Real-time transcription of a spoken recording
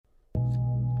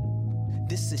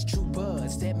This is True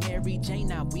Buds, that Mary Jane,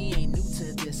 now we ain't new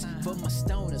to this. For my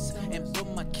stoners and for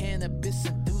my cannabis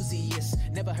enthusiasts,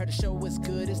 never heard a show as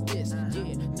good as this.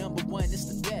 Yeah, number one,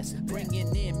 it's the best.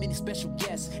 Bringing in many special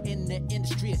guests in the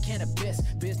industry of cannabis.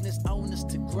 Business owners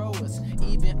to growers,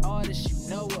 even artists you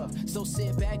know of. So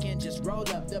sit back and just roll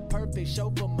up the perfect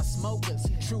show for my smokers.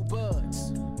 True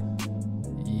Buds.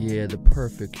 Yeah, the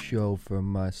perfect show for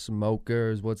my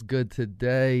smokers. What's good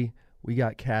today? We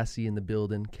got Cassie in the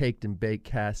building, Caked and Baked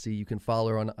Cassie. You can follow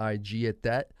her on IG at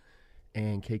that,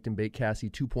 and Caked and Baked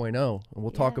Cassie 2.0. And we'll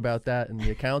talk about that and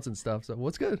the accounts and stuff. So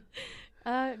what's good?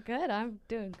 Good. I'm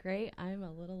doing great. I'm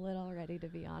a little lit already, to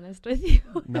be honest with you.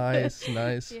 Nice.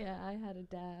 Yeah, I had a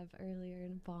dab earlier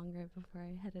in a bong right before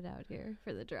I headed out here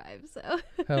for the drive. So.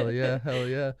 Hell yeah.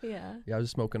 Yeah. Yeah, I was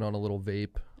smoking on a little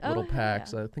vape, little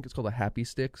packs. Yeah. I think it's called a Happy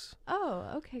Sticks.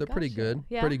 Oh, okay. They're pretty good.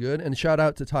 Yeah. Pretty good. And shout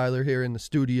out to Tyler here in the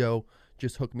studio.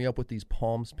 Just hooked me up with these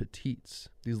Palms Petites.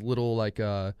 These little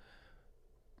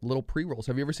little pre-rolls.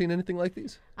 Have you ever seen anything like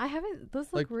these? I haven't.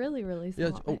 Those look really, really Yeah,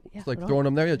 small. it's like throwing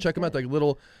them there. Yeah, check them out. Like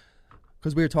little,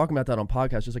 because we were talking about that on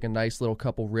podcast, just like a nice little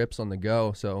couple rips on the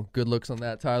go. So good looks on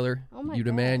that, Tyler. Oh my You the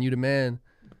God. man, you the man.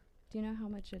 Do you know how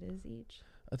much it is each?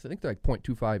 I think they're like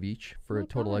 0.25 each for a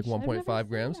total like 1.5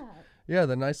 grams. That. Yeah,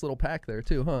 the nice little pack there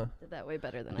too, huh? Did that way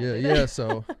better than I Yeah, did. yeah.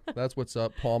 So that's what's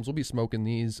up. Palms. We'll be smoking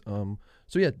these.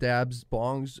 So yeah, dabs,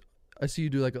 bongs. I see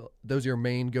you do those are your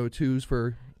main go-tos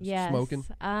for smoking.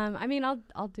 I mean,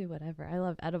 I'll do whatever. I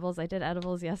love edibles. I did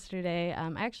edibles yesterday.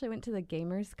 I actually went to the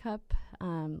Gamers Cup.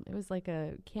 It was like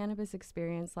a cannabis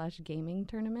experience / gaming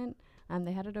tournament.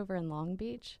 They had it over in Long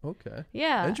Beach. Okay.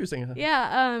 Yeah. Interesting. Huh?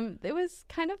 Yeah. It was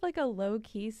kind of like a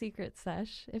low-key secret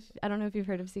sesh. I don't know if you've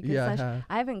heard of secret sesh.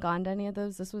 I haven't gone to any of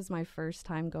those. This was my first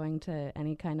time going to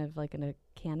any kind of like a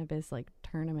cannabis like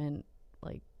tournament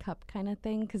like cup kind of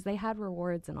thing, because they had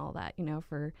rewards and all that,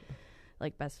 for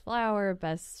like best flower,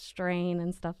 best strain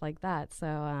and stuff like that.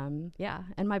 So yeah,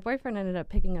 and my boyfriend ended up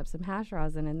picking up some hash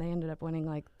rosin and they ended up winning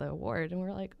like the award, and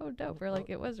we're like, oh dope, we're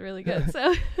like, it was really good.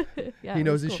 So yeah, he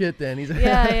knows his shit then. He's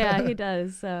yeah he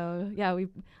does. So yeah,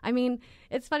 I mean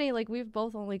it's funny, like we've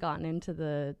both only gotten into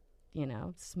the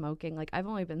smoking. Like I've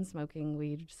only been smoking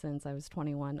weed since I was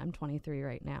 21. I'm 23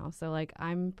 right now. So like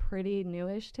I'm pretty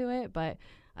newish to it, but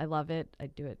I love it. I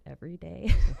do it every day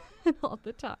all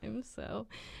the time. So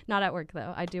not at work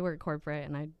though. I do work corporate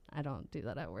and I don't do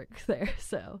that at work there.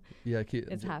 So yeah,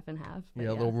 it's half and half.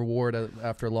 Yeah, a little reward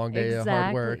after a long day of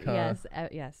hard work. Huh?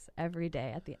 Yes, every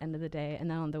day at the end of the day,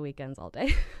 and then on the weekends all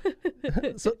day.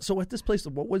 So at this place,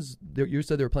 what was you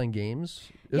said they were playing games?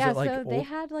 So they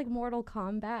had like Mortal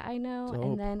Kombat, I know, Dope.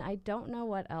 and then I don't know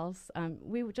what else.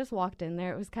 We just walked in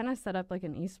there. It was kind of set up like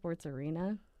an esports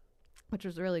arena, which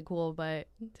was really cool, but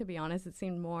to be honest, it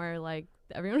seemed more like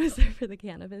everyone was there for the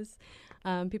cannabis.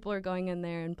 People were going in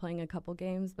there and playing a couple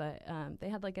games, but they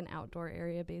had like an outdoor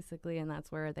area basically, and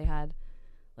that's where they had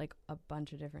like a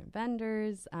bunch of different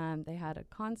vendors. They had a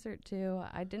concert too.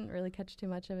 I didn't really catch too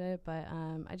much of it, but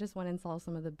I just went and saw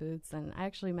some of the booths, and I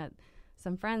actually met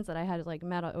some friends that I had like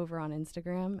met over on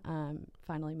Instagram.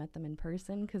 Finally met them in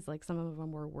person because like some of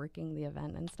them were working the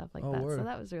event and stuff like that. Word. So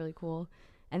that was really cool.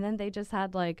 And then they just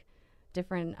had like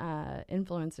different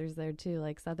influencers there too.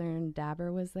 Like Southern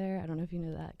Dabber was there. I don't know if you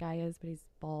know who that guy is, but he's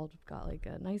bald, got like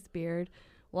a nice beard,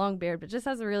 long beard, but just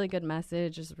has a really good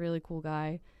message. Just a really cool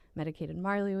guy. Medicated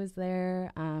Marley was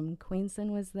there.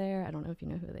 Queenson was there. I don't know if you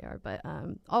know who they are, but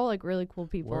all like really cool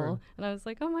people. Word. And I was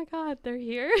like, oh my God, they're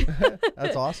here.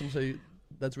 That's awesome. So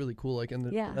that's really cool. Like,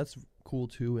 and Yeah. that's cool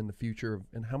too in the future.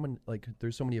 And how many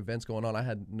there's so many events going on. I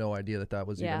had no idea that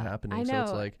was even happening. I know. So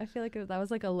it's like I feel like that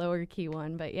was like a lower key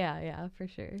one, but yeah, for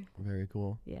sure. very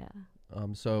cool. Yeah.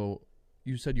 So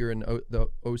you said you're in the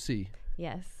OC.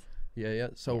 Yes. Yeah.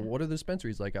 So Yeah. what are the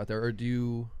dispensaries like out there, or do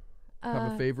you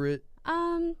have a favorite?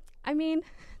 I mean,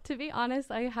 to be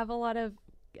honest, I have a lot of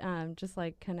just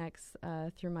like connects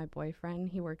through my boyfriend.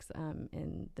 He works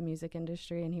in the music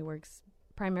industry, and he works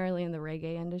primarily in the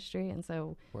reggae industry. And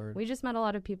so we just met a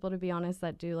lot of people, to be honest,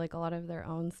 that do like a lot of their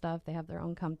own stuff. They have their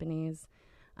own companies.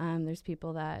 There's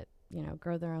people that,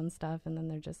 grow their own stuff, and then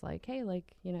they're just like, hey,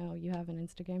 like, you have an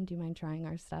Instagram, do you mind trying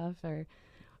our stuff?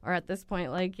 Or at this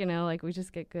point, like, we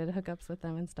just get good hookups with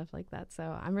them and stuff like that. So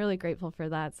I'm really grateful for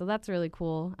that. So that's really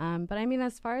cool. But I mean,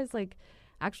 as far as like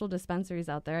actual dispensaries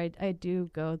out there, I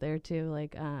do go there too.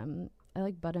 Like, I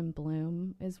like Bud and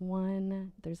Bloom is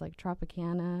one. There's like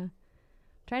Tropicana. I'm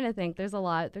trying to think. There's a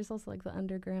lot. There's also like the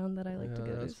underground that I like to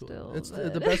go to cool. still. It's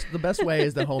the best way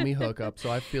is the homie hookup. So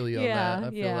I feel you on that. I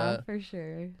feel that. For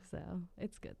sure. So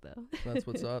it's good though. That's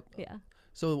what's up. Yeah.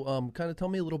 So kind of tell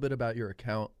me a little bit about your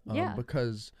account. Yeah.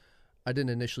 Because I didn't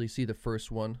initially see the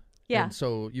first one. Yeah. And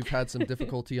so you've had some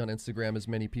difficulty on Instagram, as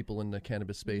many people in the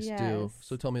cannabis space do. Yes.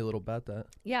 So tell me a little about that.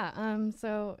 Yeah,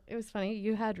 so it was funny.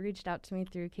 You had reached out to me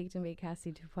through Caked and Baked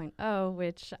Cassie 2.0,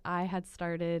 which I had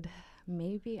started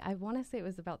I want to say it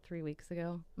was about 3 weeks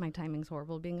ago. My timing's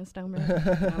horrible being a stoner.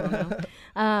 I don't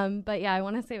know. But yeah, I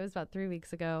want to say it was about 3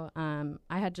 weeks ago.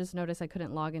 I had just noticed I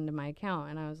couldn't log into my account,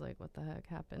 and I was like, what the heck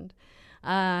happened?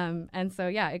 And so,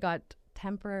 yeah, it got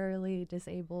temporarily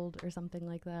disabled or something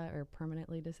like that, or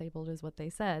permanently disabled is what they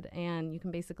said. And you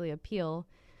can basically appeal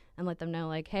and let them know,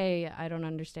 like, hey, I don't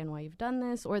understand why you've done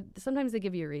this. Or sometimes they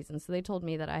give you a reason. So they told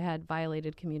me that I had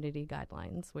violated community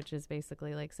guidelines, which is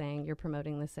basically like saying you're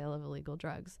promoting the sale of illegal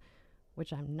drugs,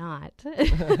 which I'm not.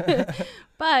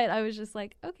 But I was just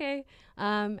like, okay.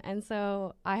 And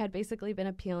so I had basically been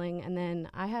appealing. And then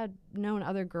I had known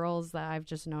other girls that I've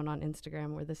just known on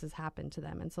Instagram where this has happened to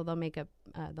them. And so they'll make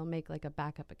like a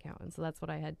backup account. And so that's what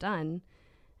I had done.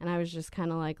 And I was just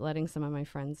kind of like letting some of my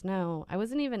friends know. I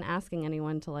wasn't even asking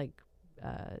anyone to like,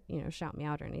 shout me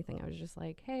out or anything. I was just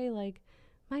like, hey, like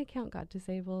my account got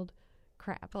disabled.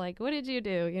 Crap. Like, what did you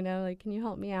do? You know, like, can you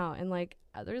help me out? And like,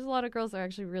 there's a lot of girls that are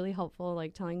actually really helpful,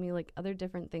 like telling me like other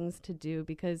different things to do,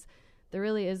 because there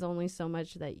really is only so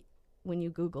much that when you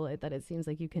Google it, that it seems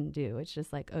like you can do. It's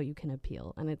just like, oh, you can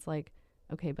appeal. And it's like,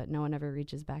 okay, but no one ever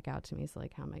reaches back out to me. So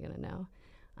like, how am I going to know?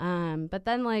 But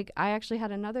then like I actually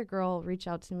had another girl reach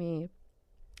out to me.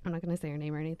 I'm not going to say her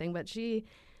name or anything, but she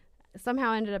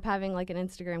somehow ended up having like an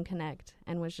Instagram connect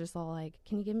and was just all like,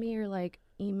 can you give me your like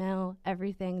email,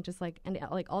 everything, just like, and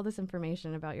like all this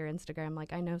information about your Instagram.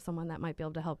 Like, I know someone that might be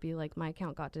able to help you. Like my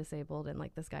account got disabled and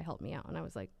like this guy helped me out. And I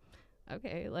was like,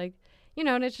 okay, like, you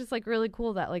know, and it's just like really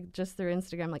cool that like just through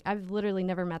Instagram, like I've literally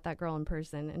never met that girl in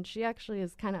person. And she actually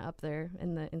is kind of up there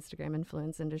in the Instagram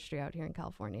influence industry out here in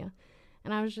California.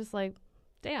 And I was just like,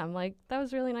 damn, like that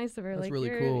was really nice of her. That's like really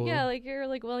you're, cool. Yeah, like you're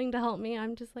like willing to help me.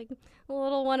 I'm just like a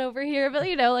little one over here, but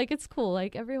you know, like it's cool.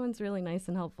 Like everyone's really nice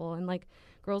and helpful. And like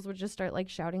girls would just start like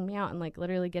shouting me out and like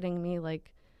literally getting me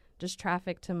like just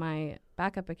traffic to my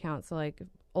backup account. So like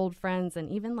old friends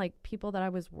and even like people that I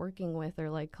was working with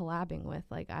or like collabing with,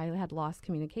 like I had lost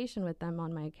communication with them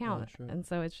on my account. Sure. And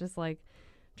so it's just like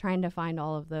trying to find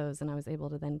all of those. And I was able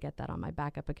to then get that on my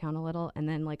backup account a little. And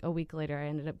then like a week later, I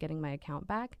ended up getting my account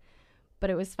back. But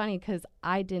it was funny because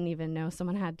I didn't even know.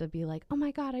 Someone had to be like, oh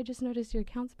my God, I just noticed your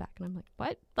account's back. And I'm like,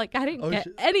 what? Like, I didn't get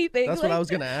anything. That's like, what I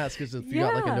was going to ask, is if you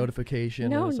got like a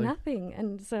notification. No, and nothing.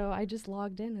 And so I just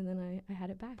logged in and then I had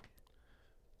it back.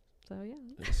 So,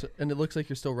 yeah. And it looks like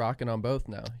you're still rocking on both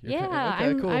now.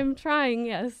 Cool. I'm trying,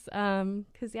 yes.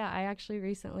 'Cause yeah, I actually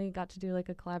recently got to do like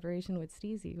a collaboration with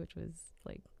Steezy, which was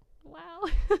like, wow.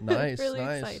 Nice, really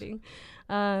nice. exciting.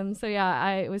 So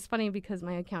yeah, it was funny because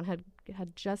my account had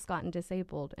just gotten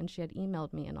disabled and she had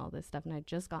emailed me and all this stuff, and I'd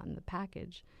just gotten the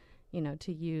package, you know,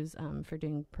 to use for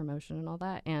doing promotion and all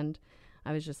that. And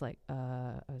I was just like,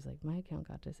 my account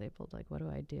got disabled. Like, what do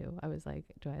I do? I was like,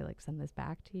 do I like send this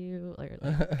back to you?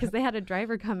 Or because they had a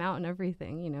driver come out and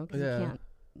everything, you know, because you can't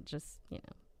just, you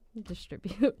know,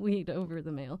 distribute weed over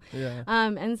the mail. Yeah.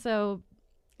 And so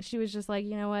she was just like,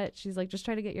 you know what? She's like, just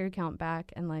try to get your account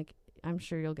back, and like, I'm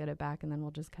sure you'll get it back, and then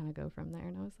we'll just kind of go from there.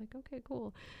 And I was like, okay,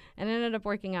 cool. And it ended up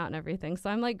working out and everything. So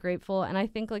I'm like grateful. And I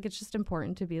think like it's just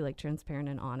important to be like transparent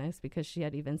and honest, because she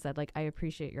had even said like, I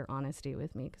appreciate your honesty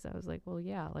with me. Because I was like, well,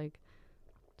 yeah, like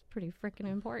it's pretty freaking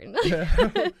important.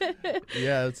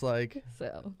 Yeah, it's like,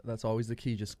 so that's always the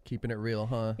key, just keeping it real,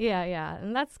 huh? Yeah.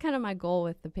 And that's kind of my goal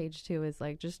with the page too, is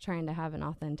like just trying to have an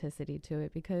authenticity to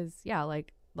it, because yeah,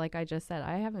 like I just said,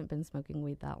 I haven't been smoking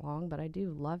weed that long, but I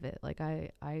do love it. Like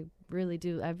I really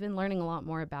do. I've been learning a lot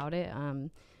more about it.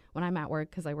 When I'm at work,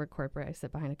 because I work corporate, I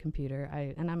sit behind a computer.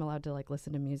 And I'm allowed to like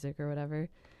listen to music or whatever.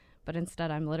 But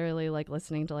instead, I'm literally like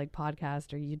listening to like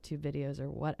podcasts or YouTube videos or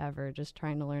whatever, just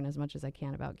trying to learn as much as I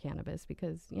can about cannabis,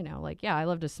 because, you know, like, yeah, I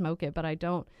love to smoke it, but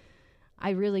I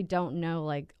really don't know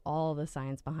like all the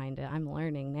science behind it. I'm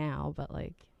learning now, but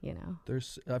like, you know,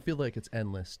 I feel like it's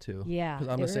endless too. Yeah,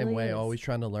 because I'm the same way, always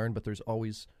trying to learn, but there's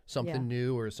always something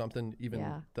new or something even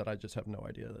that I just have no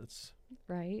idea. That's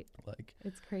right. Like,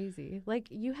 it's crazy. Like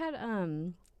you had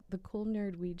the Cool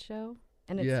Nerd Weed Show,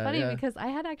 and it's funny because I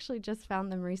had actually just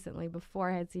found them recently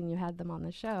before I had seen you had them on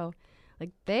the show.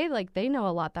 Like they know a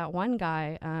lot. That one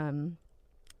guy,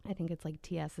 I think it's like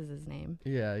TS is his name.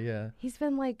 Yeah. He's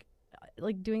been like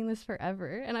doing this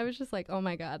forever, and I was just like, oh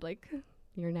my God, like,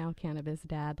 you're now cannabis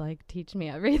dad, like teach me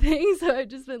everything. So I've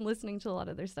just been listening to a lot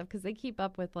of their stuff, because they keep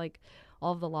up with like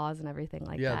all of the laws and everything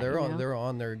like that. Yeah, they're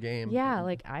on their game. Yeah,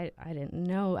 like I didn't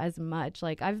know as much.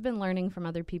 Like I've been learning from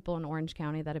other people in Orange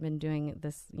County that have been doing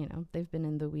this, you know, they've been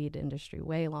in the weed industry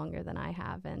way longer than I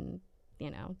have, and you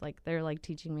know, like they're like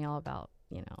teaching me all about,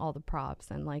 you know, all the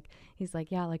props. And like, he's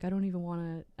like, yeah, like I don't even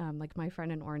want to, like my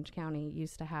friend in Orange County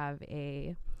used to have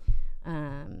a,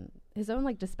 his own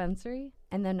like dispensary.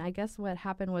 And then I guess what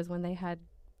happened was when they had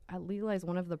legalized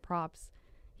one of the props,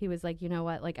 he was like, you know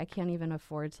what, like I can't even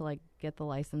afford to like get the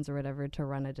license or whatever to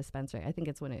run a dispensary. I think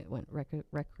it's when it went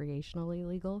recreationally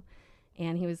legal.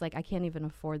 And he was like, I can't even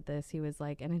afford this. He was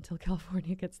like, and until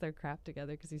California gets their crap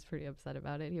together, because he's pretty upset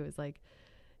about it, he was like,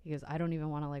 he goes, I don't even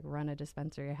want to like run a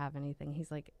dispensary or have anything.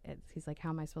 He's like, how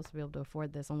am I supposed to be able to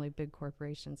afford this? Only big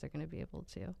corporations are going to be able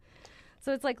to.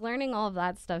 So it's like learning all of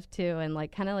that stuff too. And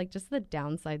like kind of like just the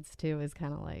downsides too is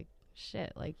kind of like,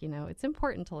 shit, like, you know, it's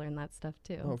important to learn that stuff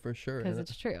too. Oh, for sure. Because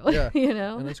it's true. Yeah. You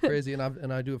know? And it's crazy.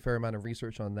 And I do a fair amount of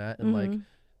research on that. And like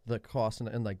the cost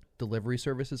and like delivery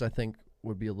services, I think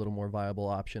would be a little more viable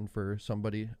option for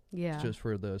somebody. Yeah. Just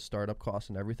for the startup costs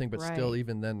and everything. But still,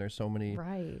 even then, there's so many.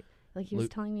 Right. Like he was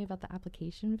telling me about the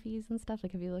application fees and stuff.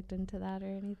 Like, have you looked into that or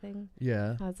anything?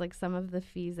 Yeah. It's like some of the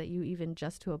fees that you even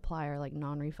just to apply are like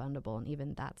non-refundable, and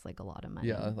even that's like a lot of money.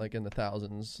 Yeah, like in the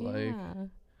thousands. Yeah. Like,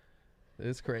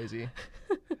 it's crazy.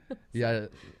 Yeah,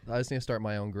 I just need to start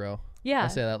my own grow. Yeah. I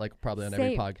say that like probably on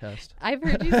every podcast. I've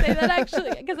heard you say that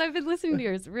actually, because I've been listening to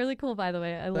yours. Really cool, by the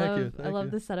way. I Thank love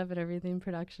you. the setup and everything,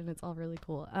 production. It's all really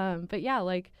cool. But yeah,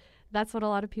 like that's what a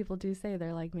lot of people do say.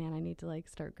 They're like, man, I need to like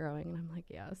start growing. And I'm like,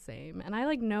 yeah, same. And I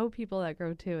like know people that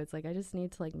grow too. It's like, I just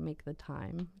need to like make the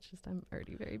time. It's just, I'm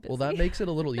already very busy. Well, that makes it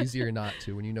a little easier not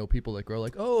to when you know people that grow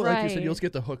like, oh, like you said, you'll just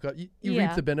get the hookup. You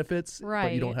reap the benefits,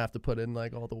 but you don't have to put in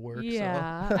like all the work.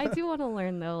 Yeah. So. I do want to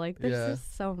learn though. Like there's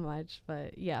just so much,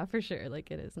 but yeah, for sure.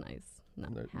 Like it is nice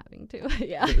not having to.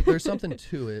 Yeah. There's something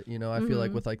to it, you know. I feel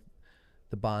like with like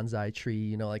the bonsai tree,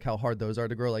 you know, like how hard those are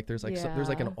to grow. Like there's like there's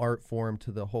like an art form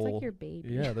to the whole. It's like your baby.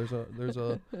 Yeah, there's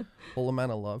a whole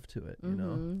amount of love to it, you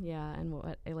know. Yeah, and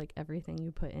what like everything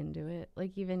you put into it.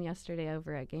 Like even yesterday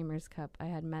over at Gamers Cup, I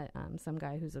had met some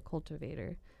guy who's a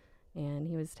cultivator, and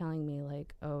he was telling me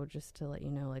like, oh, just to let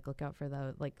you know, like look out for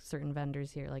the like certain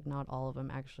vendors here. Like not all of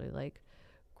them actually like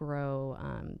grow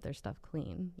their stuff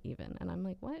clean even. And I'm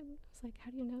like, what? I was like, how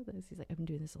do you know this? He's like, I've been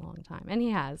doing this a long time. And he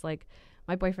has. Like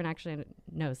my boyfriend actually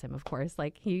knows him, of course.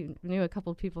 Like he knew a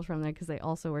couple of people from there because they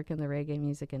also work in the reggae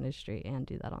music industry and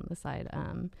do that on the side.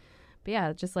 But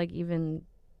yeah, just like even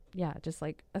just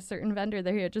like a certain vendor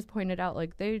there, he had just pointed out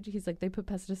like he's like, they put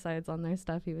pesticides on their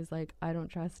stuff. He was like, I don't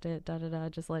trust it,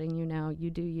 just letting you know, you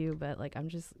do you, but like I'm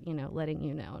just, you know, letting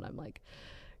you know. And I'm like,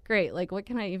 great, like what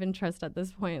can I even trust at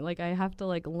this point? Like I have to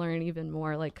like learn even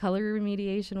more. Like color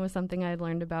remediation was something I had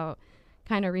learned about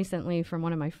kind of recently from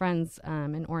one of my friends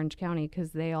in Orange County,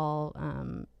 because they all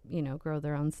you know, grow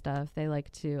their own stuff. They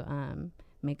like to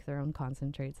make their own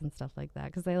concentrates and stuff like that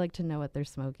because they like to know what they're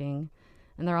smoking.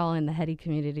 And they're all in the heady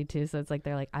community too, so it's like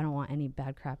they're like, I don't want any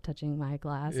bad crap touching my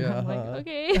glass. Yeah. And I'm like,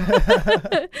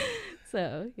 okay.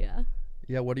 So yeah.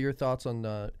 Yeah, what are your thoughts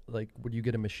on like, would you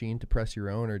get a machine to press your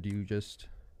own, or do you just?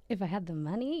 If I had the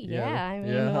money, I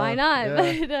mean, why not?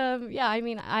 Yeah. But I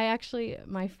mean, I actually,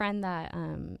 my friend that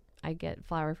I get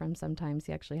flour from sometimes,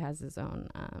 he actually has his own.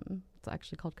 It's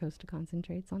actually called Costa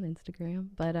Concentrates on Instagram,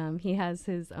 but he has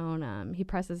his own. He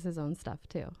presses his own stuff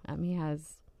too. He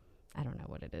has. I don't know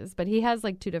what it is, but he has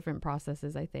like 2 different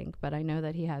processes, I think. But I know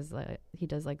that he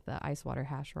does like the ice water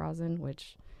hash rosin,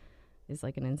 which is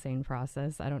like an insane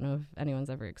process. I don't know if anyone's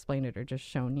ever explained it or just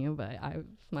shown you, but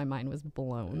my mind was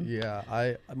blown.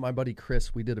 Yeah, my buddy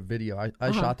Chris, we did a video.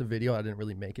 I shot the video. I didn't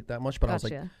really make it that much, but I was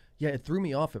like, yeah, it threw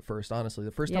me off at first, honestly.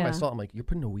 The first time I saw it, I'm like, you're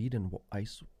putting a weed in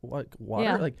ice, water?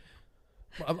 Yeah. Like,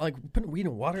 I'm like, putting weed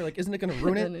in water, like, isn't it going to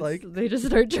ruin it? Like, they just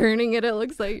start turning it. It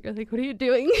looks like you're like, what are you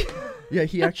doing? Yeah,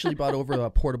 he actually bought over a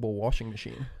portable washing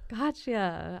machine.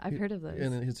 Gotcha. I've heard of those.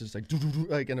 And it's just like,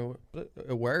 and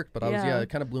it worked, but it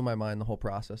kind of blew my mind, the whole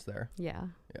process there. Yeah,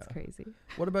 it's crazy.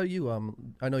 What about you?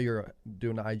 I know you're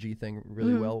doing the IG thing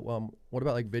really well. What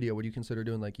about like video? Would you consider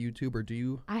doing like YouTube, or do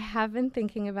you? I have been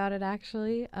thinking about it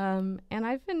actually, and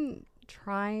I've been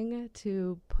trying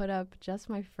to put up just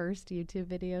my first YouTube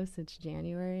video since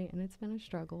January, and it's been a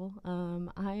struggle.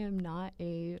 I am not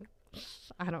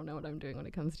I don't know what I'm doing when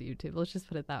it comes to YouTube. Let's just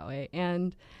put it that way.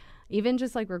 And even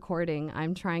just like recording,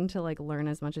 I'm trying to like learn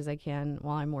as much as I can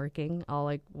while I'm working. I'll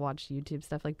like watch YouTube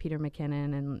stuff like Peter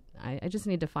McKinnon, and I just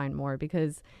need to find more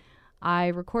because I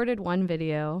recorded one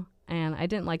video and I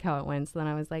didn't like how it went. So then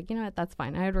I was like, you know what, that's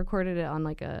fine. I had recorded it on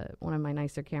like one of my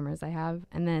nicer cameras I have.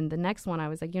 And then the next one I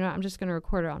was like, you know what, I'm just going to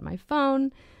record it on my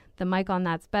phone. The mic on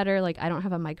that's better. Like I don't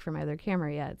have a mic for my other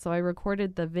camera yet. So I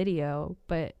recorded the video,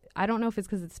 but I don't know if it's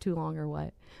because it's too long or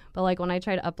what, but like when I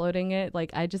tried uploading it,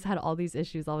 like I just had all these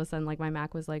issues. All of a sudden, like my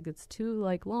Mac was like, it's too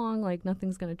like long, like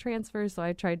nothing's going to transfer. So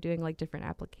I tried doing like different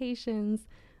applications.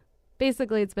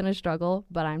 Basically, it's been a struggle,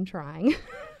 but I'm trying.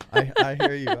 I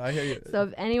hear you. I hear you. So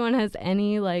if anyone has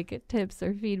any like tips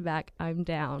or feedback, I'm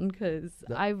down because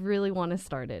I really want to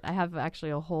start it. I have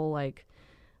actually a whole like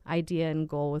idea and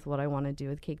goal with what I want to do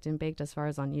with Caked and Baked as far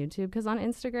as on YouTube, because on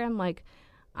Instagram, like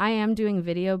I am doing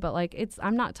video, but like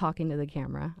I'm not talking to the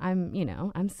camera. I'm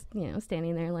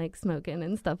standing there like smoking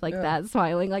and stuff like that,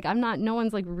 smiling. Like no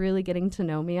one's like really getting to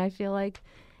know me, I feel like.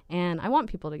 And I want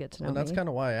people to get to know me. And that's kind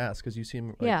of why I asked, because you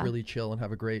seem like really chill and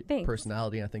have a great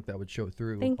personality. I think that would show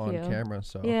through on camera.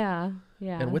 So yeah.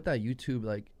 And with that YouTube,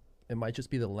 like it might just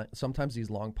be sometimes these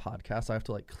long podcasts, I have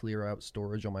to like clear out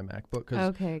storage on my MacBook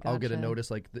because I'll get a notice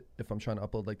like if I'm trying to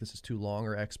upload like this is too long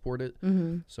or export it.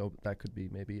 So that could be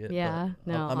maybe it. Yeah,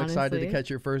 but no, I'm excited to catch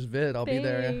your first vid. I'll be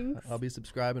there. I'll be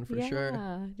subscribing for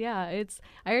sure. Yeah,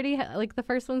 I already like the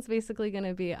first one's basically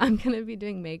gonna be I'm gonna be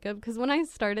doing makeup, because when I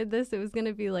started this, it was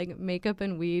gonna be like makeup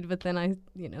and weed, but then I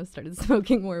started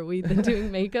smoking more weed than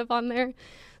doing makeup on there.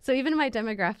 So even my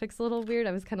demographic's a little weird.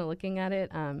 I was kind of looking at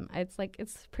it.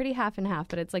 It's pretty half and half,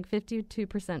 but it's like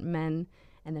 52% men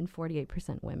and then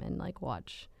 48% women like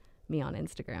watch me on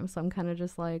Instagram. So I'm kind of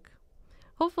just like,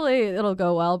 hopefully it'll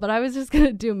go well. But I was just going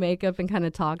to do makeup and kind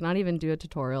of talk, not even do a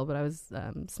tutorial, but I was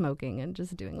smoking and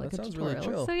just doing like a tutorial. Really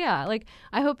chill. So yeah, like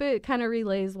I hope it kind of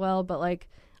relays well, but like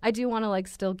I do want to like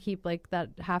still keep like that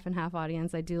half and half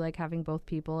audience. I do like having both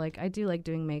people. Like I do like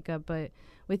doing makeup, but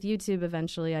with YouTube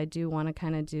eventually I do want to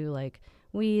kind of do like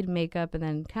weed, makeup, and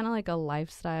then kind of like a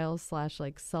lifestyle /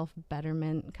 like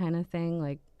self-betterment kind of thing.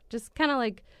 Like just kind of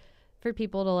like for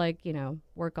people to like,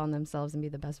 work on themselves and be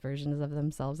the best versions of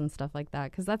themselves and stuff like that.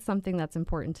 Because that's something that's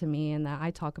important to me and that I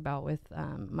talk about with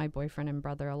my boyfriend and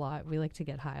brother a lot. We like to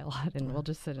get high a lot and we'll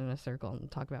just sit in a circle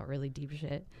and talk about really deep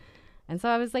shit. And so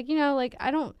I was like, like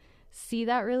I don't see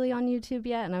that really on YouTube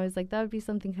yet. And I was like, that would be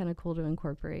something kind of cool to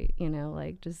incorporate,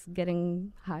 like just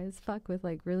getting high as fuck with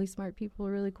like really smart people,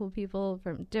 really cool people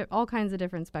from all kinds of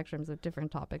different spectrums of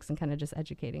different topics and kind of just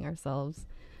educating ourselves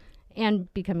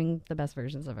and becoming the best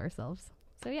versions of ourselves.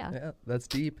 So yeah. Yeah, that's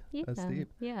deep. Yeah, that's deep.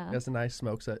 Yeah. That's a nice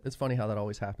smoke set. It's funny how that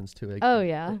always happens too.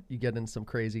 Like, you get in some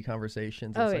crazy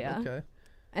conversations. And it's like, okay.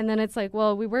 And then it's like,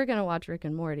 well, we were going to watch Rick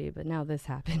and Morty, but now this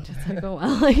happened. It's like, oh,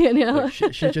 well, Like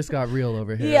she just got real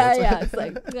over here. It's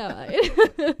like, no.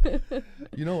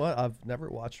 You know what? I've never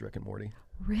watched Rick and Morty.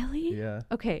 Really? Yeah.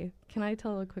 Okay. Can I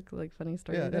tell a quick, like, funny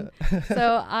story? Yeah.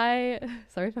 So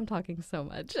sorry if I'm talking so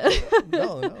much.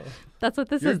 No. That's what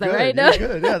this You're is, good. though, right? You're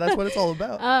good. Yeah, that's what it's all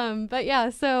about. But yeah,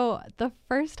 so the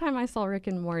first time I saw Rick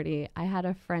and Morty, I had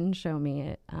a friend show me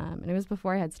it, and it was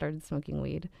before I had started smoking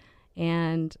weed,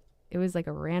 and it was like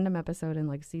a random episode in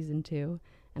like season 2,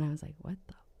 and I was like, what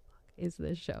the fuck is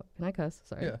this show? Can I cuss?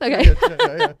 Sorry. Yeah. Okay.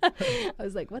 Yeah. I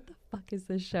was like, what the fuck is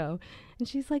this show? And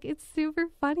she's like, it's super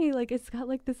funny. Like, it's got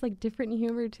like this like different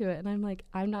humor to it. And I'm like,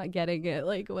 I'm not getting it.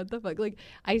 Like, what the fuck? Like,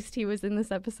 Ice-T was in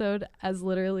this episode as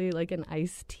literally like an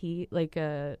iced tea, like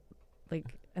an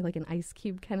ice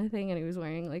cube kind of thing, and he was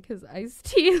wearing like his iced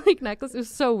tea like necklace. It was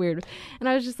so weird, and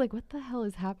I was just like, what the hell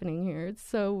is happening here? It's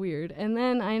so weird. And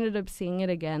then I ended up seeing it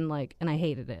again, like, and I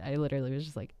hated it. I literally was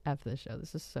just like, F this show,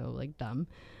 this is so like dumb.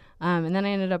 And then I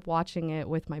ended up watching it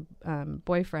with my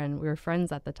boyfriend. We were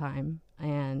friends at the time,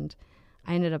 and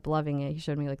I ended up loving it. He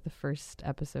showed me like the first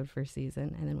episode, first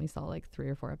season, and then we saw like 3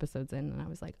 or 4 episodes in, and I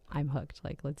was like, I'm hooked.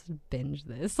 Like, let's binge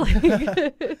this. Like,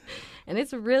 and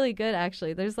it's really good,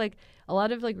 actually. There's like a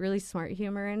lot of like really smart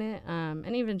humor in it,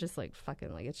 and even just like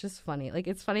fucking like it's just funny. Like,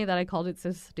 it's funny that I called it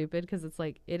so stupid because it's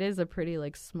like it is a pretty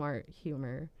like smart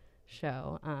humor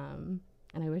show, and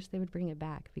I wish they would bring it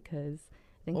back because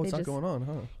I think it's not going on,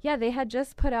 huh? Yeah, they had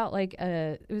just put out like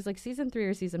it was like season 3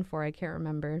 or season 4. I can't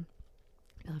remember.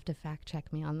 You'll have to fact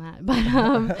check me on that.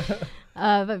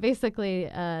 But basically,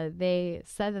 they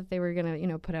said that they were going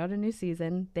to, put out a new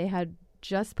season. They had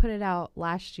just put it out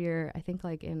last year. I think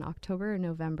like in October or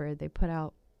November, they put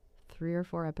out 3 or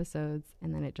 4 episodes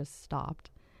and then it just stopped.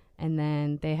 And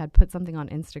then they had put something on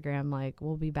Instagram like,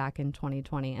 we'll be back in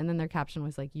 2020. And then their caption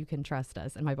was like, you can trust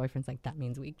us. And my boyfriend's like, that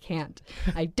means we can't.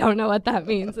 I don't know what that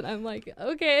means. And I'm like,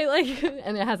 okay. Like,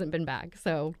 and it hasn't been back.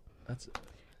 So that's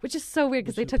which is so weird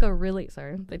because they took a really,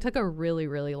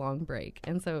 really long break.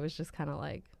 And so it was just kind of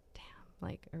like, damn,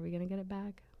 like, are we going to get it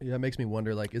back? Yeah, it makes me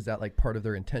wonder, like, is that like part of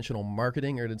their intentional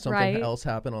marketing or did something else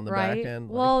happen on the back end?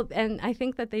 Well, and I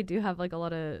think that they do have like a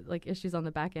lot of like issues on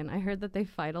the back end. I heard that they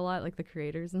fight a lot, like the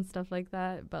creators and stuff like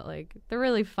that. But like, they're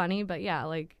really funny. But yeah,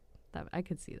 like, that I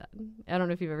could see that. I don't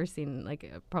know if you've ever seen,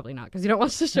 like, probably not because you don't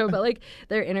watch the show, but like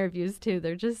their interviews too.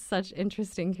 They're just such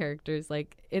interesting characters.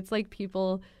 Like, it's like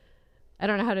people, I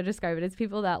don't know how to describe it. It's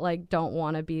people that like don't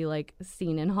want to be like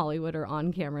seen in Hollywood or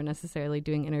on camera necessarily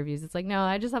doing interviews. It's like, no,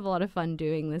 I just have a lot of fun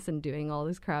doing this and doing all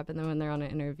this crap. And then when they're on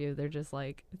an interview, they're just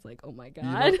like, it's like, oh my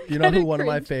God. You know who one of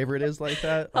my favorite is like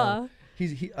that? Huh?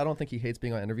 I don't think he hates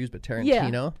being on interviews, but Tarantino.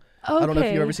 Yeah. I don't know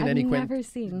if you've ever seen any Quentin. I've never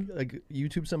seen. Like,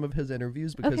 YouTube some of his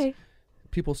interviews because Okay.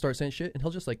 people start saying shit and he'll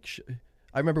just like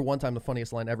I remember one time the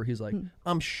funniest line ever, he's like,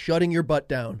 I'm shutting your butt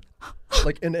down.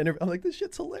 Like in the interview, I'm like, this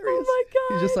shit's hilarious. Oh my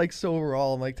God. He's just like so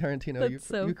raw. I'm like, Tarantino, That's you're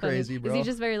so crazy, funny. bro. Is he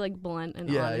just very like blunt and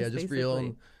yeah, honest, just basically? real.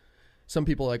 And some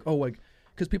people like, oh, like,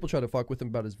 because people try to fuck with him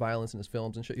about his violence in his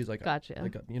films and shit. He's like, Gotcha.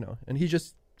 like, and he's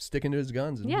just sticking to his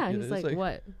guns. And Yeah, it's he's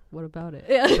like, what about it?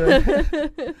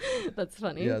 Yeah. That's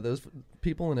funny. Yeah, those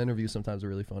people in interviews sometimes are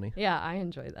really funny. Yeah, I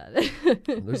enjoy that.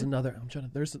 There's another.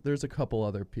 There's a couple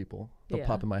other people that Yeah.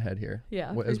 pop in my head here.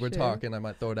 Yeah, As for we're sure. talking, I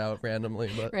might throw it out randomly,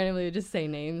 but Randomly would just say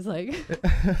names like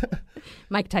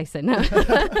Mike Tyson.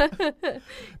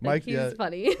 Mike, he's yeah.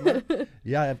 funny.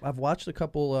 yeah, I've watched a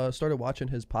couple. Started watching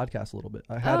his podcast a little bit.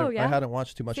 I yeah? hadn't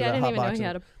watched too much See, of I that didn't hot even know boxing. he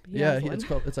had a. He Yeah, has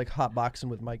one. it's like hot boxing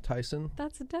with Mike Tyson.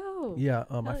 That's dope. Yeah,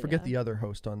 I Hell forget yeah. the other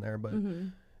host on there, but Mm-hmm.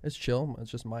 it's chill.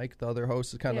 It's just Mike. The other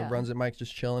host is kind of Yeah. runs it. Mike's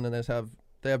just chilling, and they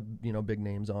have big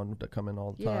names on that come in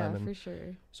all the time. Yeah, And for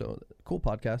sure. so cool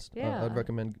podcast. Yeah. I'd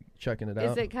recommend checking it Is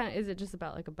out. is it just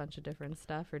about like a bunch of different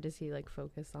stuff, or does he like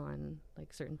focus on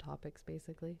like certain topics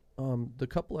basically? The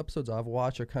couple episodes I've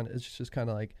watched are it's just kind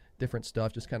of like different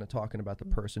stuff, just kind of talking about the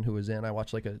person who was in. I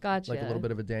watched like a Gotcha. little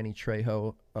bit of a Danny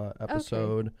Trejo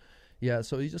episode. Yeah,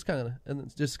 so he's just kind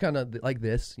of like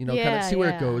this, kind Yeah, of see where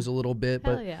it yeah. goes a little bit.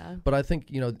 Hell But yeah. but I think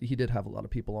he did have a lot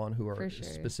of people on who are For sure.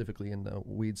 specifically in the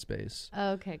weed space.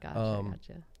 Okay,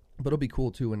 gotcha. But it'll be cool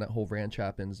too when that whole ranch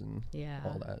happens and Yeah.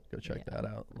 all that. Go check that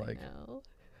out. Like, I know.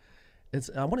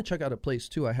 I want to check out a place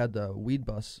too. I had the Weed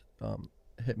Bus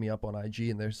hit me up on IG,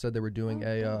 and they said they were doing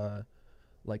a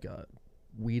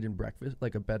weed and breakfast,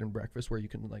 like a bed and breakfast where you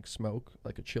can like smoke,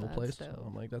 like a chill That's place. dope. So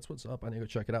I'm like, that's what's up. I need to go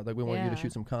check it out. Like, we want you to Yeah.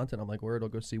 shoot some content. I'm like, word, I'll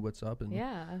go see what's up and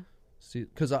Yeah, see,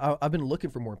 because I've been looking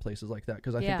for more places like that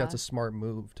because I think Yeah. that's a smart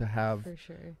move to have for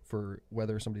sure. for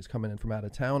whether somebody's coming in from out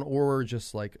of town or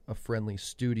just like a friendly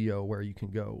studio where you can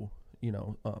go,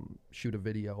 shoot a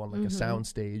video on like a Mhm. sound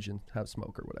stage and have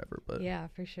smoke or whatever. But Yeah,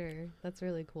 for sure. That's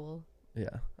really cool.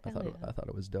 yeah, I Hell yeah. thought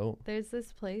it was dope. There's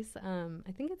this place,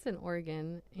 I think it's in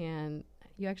Oregon, and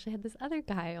you actually had this other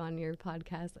guy on your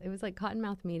podcast. It was like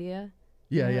Cottonmouth Media.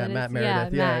 Yeah, You know yeah, what it Matt is?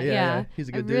 Meredith. Yeah, Yeah, Matt, yeah. He's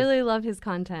a I good dude. really love his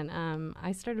content.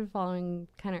 I started following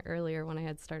kind of earlier when I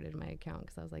had started my account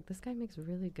because I was like, this guy makes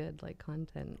really good like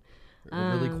content.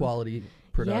 Really quality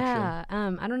production. Yeah.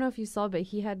 I don't know if you saw, but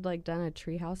he had like done a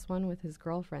treehouse one with his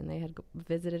girlfriend. They had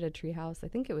visited a treehouse. I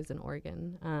think it was in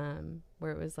Oregon,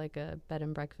 where it was like a bed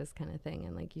and breakfast kind of thing,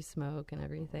 and like you smoke and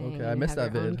everything. Okay, and I you missed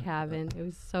have that your own vid. cabin. It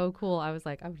was so cool. I was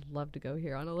like, I would love to go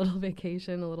here on a little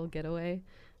vacation, a little getaway.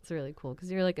 It's really cool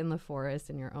because you're like in the forest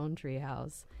in your own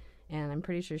treehouse. And I'm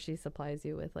pretty sure she supplies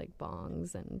you with like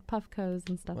bongs and Puffcos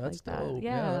and stuff Well, that's like that. dope.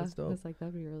 Yeah, Yeah, that's dope. I was like,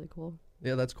 that'd be really cool.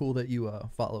 Yeah, that's cool that you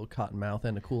follow Cottonmouth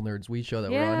and the Cool Nerds Weed show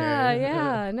that we're Yeah, on here.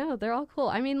 yeah, no, they're all cool.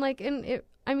 I mean, like,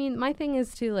 my thing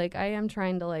is too, like, I am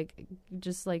trying to like,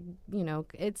 just like,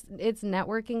 it's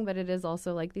networking, but it is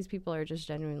also like these people are just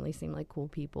genuinely seem like cool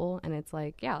people, and it's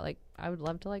like, yeah, like I would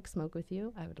love to like smoke with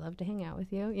you, I would love to hang out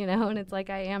with you, and it's like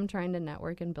I am trying to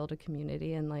network and build a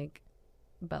community and like.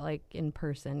 But like in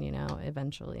person,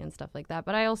 eventually and stuff like that.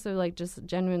 But I also like just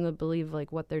genuinely believe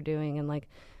like what they're doing, and like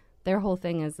their whole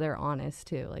thing is they're honest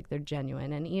too, like they're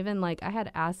genuine. And even like I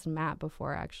had asked Matt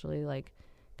before, actually, like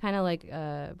kind of like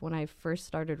when I first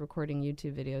started recording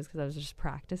YouTube videos, because I was just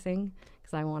practicing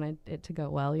because I wanted it to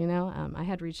go well, I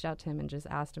had reached out to him and just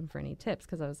asked him for any tips,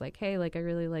 because I was like, hey, like I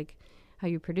really like how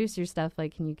you produce your stuff,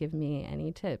 like can you give me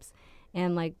any tips?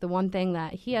 And like the one thing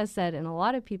that he has said, and a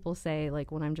lot of people say,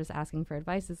 like when I'm just asking for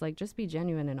advice, is like just be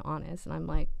genuine and honest. And I'm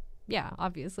like, yeah,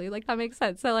 obviously, like that makes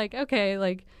sense. So like, okay,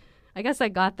 like I guess I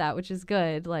got that, which is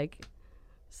good. Like,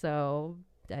 so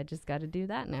I just got to do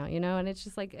that now, And it's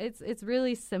just like it's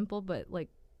really simple, but like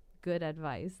good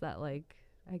advice that like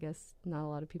I guess not a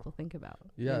lot of people think about.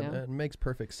 Yeah, it makes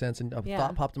perfect sense. And a Yeah.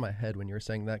 thought popped in my head when you were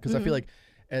saying that, because I feel like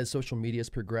as social media has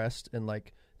progressed and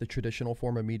like the traditional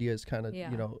form of media is kind of,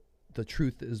 the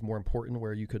truth is more important,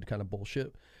 where you could kind of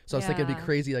bullshit. So I was thinking it'd be Yeah.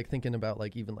 crazy, like thinking about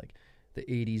like even like the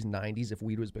 80s, 90s, if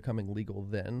weed was becoming legal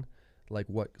then, like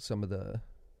what some of the,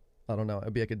 I don't know,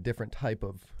 it'd be like a different type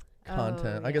of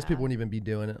content. I guess people wouldn't even be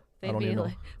doing it. I don't even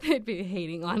know. They'd be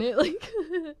hating on it. Like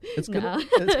it's gonna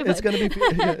it's gonna be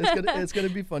it's gonna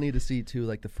be funny to see too,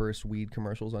 like the first weed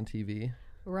commercials on TV.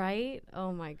 Right?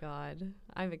 Oh my God.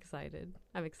 I'm excited.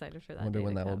 I'm excited for that. Wonder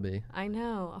when that will be. I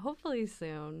know. Hopefully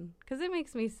soon. Because it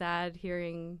makes me sad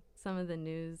hearing some of the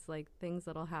news, like things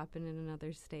that'll happen in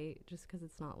another state just because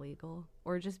it's not legal.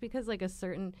 Or just because like a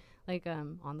certain, like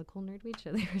on the Cool Nerd Weed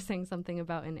show, they were saying something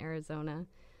about in Arizona,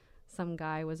 some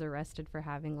guy was arrested for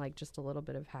having like just a little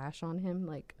bit of hash on him,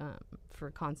 like for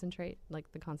concentrate,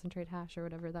 like the concentrate hash or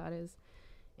whatever that is.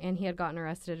 And he had gotten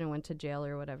arrested and went to jail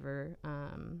or whatever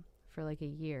for like a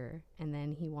year. And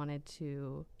then he wanted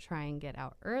to try and get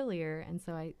out earlier. And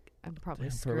so I'm probably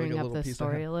screwing up the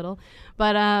story a little.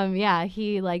 But yeah,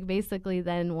 he like basically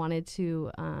then wanted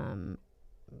to,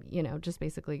 just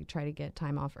basically try to get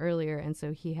time off earlier. And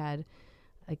so he had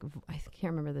like, I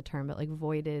can't remember the term, but like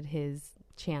voided his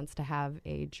chance to have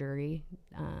a jury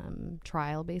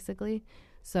trial basically.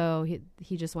 So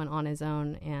he just went on his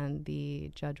own, and the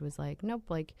judge was like, nope,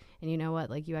 like, and you know what,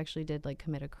 like you actually did like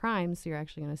commit a crime, so you're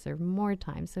actually going to serve more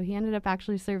time. So he ended up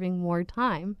actually serving more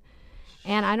time.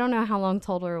 And I don't know how long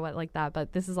total or what like that,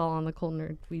 but this is all on the Cool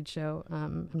Nerd Weed show.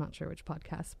 I'm not sure which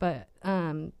podcast, but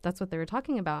that's what they were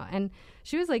talking about. And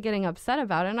she was like getting upset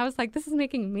about it. And I was like, this is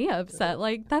making me upset.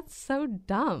 Like, that's so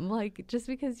dumb. Like, just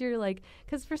because you're like,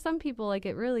 because for some people, like,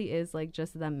 it really is like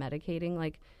just them medicating,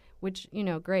 like, which,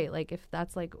 great. Like, if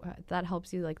that's like, that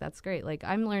helps you, like, that's great. Like,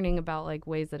 I'm learning about like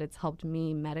ways that it's helped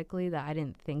me medically that I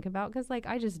didn't think about. Cause like,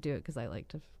 I just do it cause I like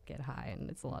to get high and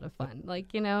it's a lot of fun, like,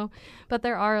 but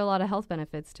there are a lot of health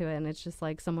benefits to it. And it's just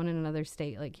like someone in another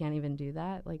state, like, can't even do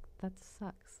that. Like, that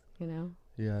sucks,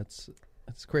 Yeah.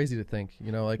 It's crazy to think,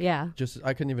 like, yeah, just,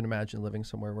 I couldn't even imagine living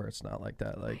somewhere where it's not like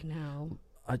that. Like, I know.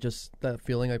 I just, that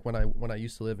feeling like when I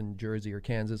used to live in Jersey or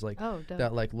Kansas, like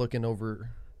that, like looking over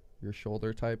your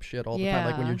shoulder type shit all the time,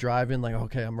 like when you're driving, like,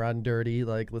 okay, I'm riding dirty,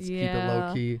 like let's keep it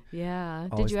low key.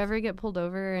 Did you ever get pulled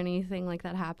over or anything like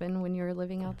that happen when you were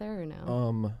living out there, or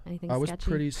no? Anything I was sketchy?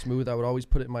 pretty smooth. I would always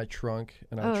put it in my trunk,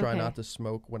 and I would try not to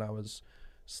smoke when I was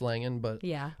slanging, but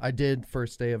I did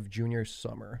first day of junior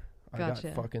summer. I got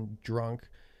fucking drunk,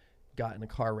 got in a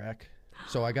car wreck,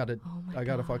 so I got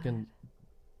a fucking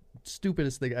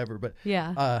stupidest thing ever, but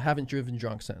haven't driven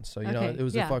drunk since, so it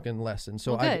was a fucking lesson.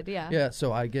 So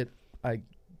so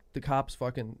the cops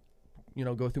fucking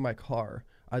go through my car.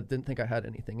 I didn't think I had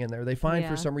anything in there. They find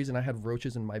for some reason I had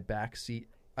roaches in my back seat.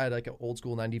 I had like an old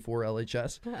school 94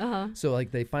 LHS, so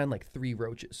like they find like 3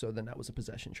 roaches, so then that was a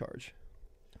possession charge.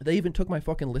 They even took my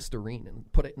fucking Listerine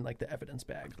and put it in like the evidence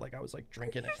bag, like I was like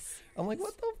drinking it. I'm like,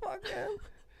 what the fuck, man?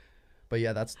 But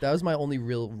yeah, that was my only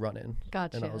real run-in.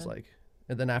 Gotcha. And I was like,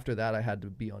 and then after that, I had to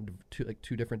be on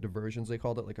two different diversions. They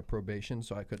called it like a probation,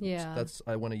 so I couldn't. Yeah.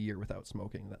 I went a year without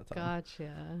smoking that time.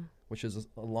 Gotcha. Which is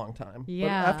a long time.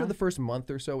 Yeah. But after the first month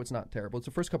or so, it's not terrible. It's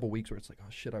the first couple of weeks where it's like, oh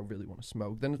shit, I really want to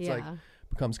smoke. Then it's like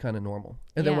becomes kind of normal.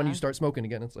 And then when you start smoking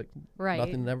again, it's like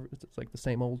nothing. It's like the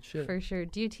same old shit. For sure.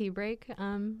 Do you tea break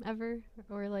ever,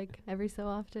 or like every so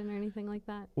often, or anything like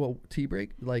that? Well, tea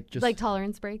break, like just like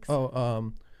tolerance breaks.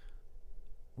 Oh,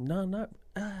 no,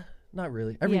 not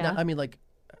really. I mean, like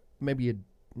maybe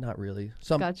not really.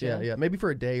 Gotcha. Yeah. Maybe for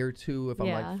a day or two if I'm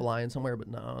like flying somewhere, but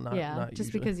not just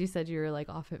usually. Because you said you were like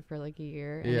off it for like a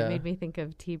year, and it made me think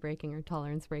of tea breaking or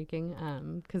tolerance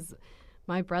breaking. Because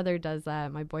my brother does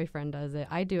that. My boyfriend does it.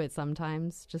 I do it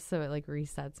sometimes just so it like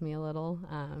resets me a little.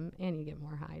 And you get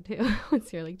more high too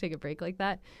once you're like take a break like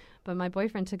that. But my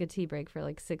boyfriend took a tea break for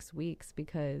like 6 weeks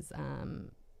because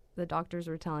the doctors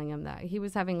were telling him that he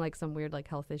was having like some weird like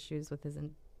health issues with his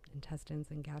intestines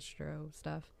and gastro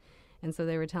stuff. And so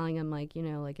they were telling him like,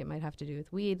 like it might have to do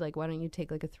with weed. Like, why don't you take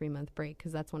like a 3-month break?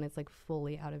 Because that's when it's like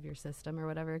fully out of your system or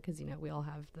whatever. Because, we all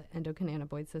have the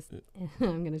endocannabinoid system.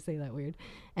 I'm going to say that weird.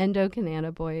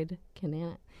 Endocannabinoid.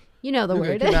 You know the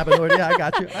word. Cannabinoid. Yeah, I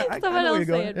got you. Someone else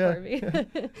say it for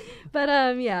me.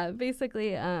 But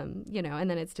basically, and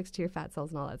then it sticks to your fat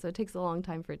cells and all that. So it takes a long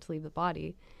time for it to leave the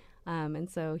body. And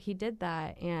so he did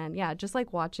that, and just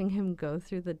like watching him go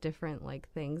through the different like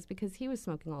things, because he was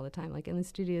smoking all the time. Like in the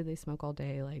studio, they smoke all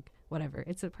day, like whatever.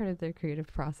 It's a part of their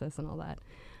creative process and all that.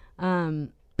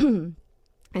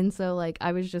 And so like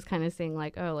I was just kind of saying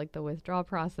like, oh, like the withdrawal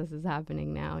process is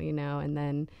happening now, and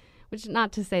then, which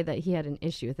not to say that he had an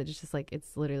issue with it. It's just like,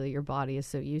 it's literally your body is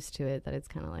so used to it that it's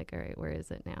kind of like, all right, where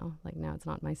is it now? Like now it's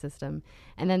not in my system.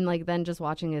 And then like, then just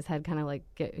watching his head kind of like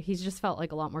he's just felt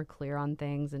like a lot more clear on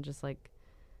things and just like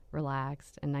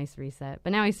relaxed and nice reset.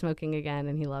 But now he's smoking again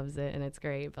and he loves it and it's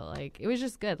great. But like, it was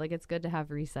just good. Like, it's good to have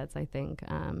resets, I think.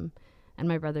 And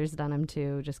my brother's done them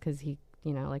too, just because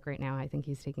you know, like right now, I think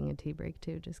he's taking a tea break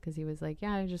too, just because he was like,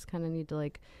 yeah, I just kind of need to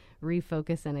like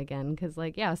refocus in again. Because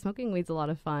like, yeah, smoking weed's a lot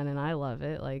of fun and I love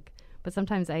it. Like, but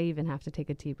sometimes I even have to take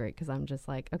a tea break because I'm just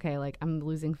like, okay, like I'm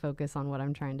losing focus on what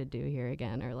I'm trying to do here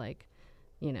again, or like,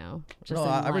 you know, just No, in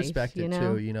I life, respect you it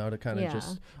know? too, you know, to kind of Yeah.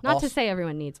 just. Not also- to say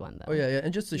everyone needs one though. Oh, yeah,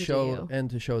 and just to You show, do.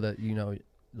 and to show that, you know,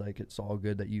 like it's all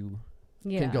good that you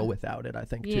Yeah. can go without it, I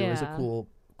think, too, is a Yeah. cool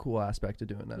aspect of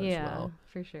doing that as Yeah, well.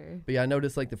 for sure. But yeah, I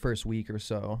noticed like the first week or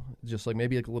so, just like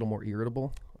maybe like a little more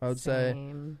irritable, I would say.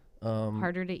 Same. Um,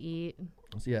 Harder to eat.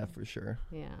 Yeah, for sure.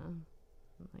 Yeah. I'm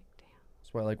like, damn.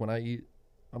 That's why, like, when I eat,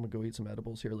 I'm gonna go eat some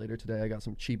edibles here later today. I got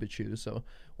some Chiba Chews, so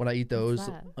when I eat those,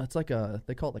 What's that? it's like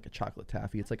they call it like a chocolate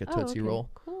taffy. It's like a Oh, Tootsie okay. Roll.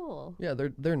 Cool. Yeah,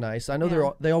 they're nice. I know Yeah.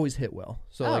 they always hit well.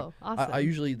 So like, awesome. I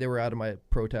usually they were out of my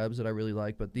Pro Tabs that I really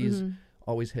like, but these Mhm.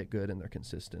 always hit good and they're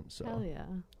consistent. So Hell yeah.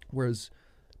 whereas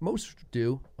most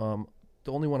do,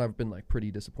 the only one I've been like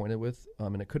pretty disappointed with,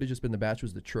 and it could have just been the batch,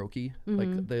 was the Troche. Like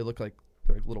Mhm. they look like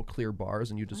they're like little clear bars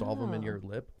and you dissolve them in Oh. your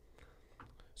lip.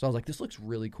 So I was like, this looks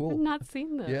really cool. I've not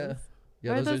seen those. Yeah.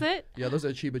 Yeah, Are those are, it? yeah, those are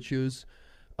Chiba Chews.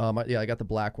 I got the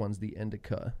black ones, the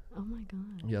Indica. Oh my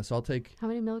god. Yeah, so I'll take. How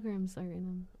many milligrams are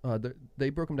in them? They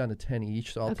broke them down to 10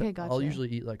 each. So Okay, I'll gotcha. usually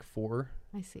eat like 4,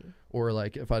 I see. or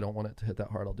like if I don't want it to hit that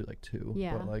hard, I'll do like 2.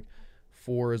 Yeah. But like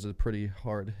 4 is a pretty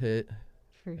hard hit,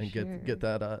 For and sure. get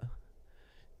that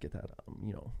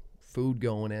food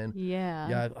going in. Yeah.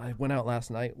 Yeah, I went out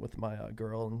last night with my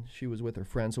girl, and she was with her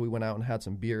friend, so we went out and had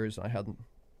some beers. I had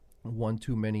one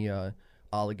too many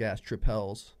Allagash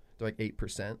Tripels. They're like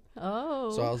 8%.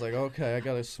 Oh. So I was like, okay, I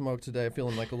gotta smoke today.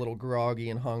 Feeling like a little groggy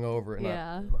and hungover, and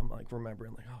Yeah. I'm like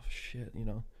remembering, like, oh shit, you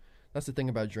know. That's the thing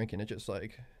about drinking; it just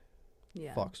like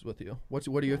yeah. fucks with you. What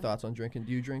are your Yeah. thoughts on drinking?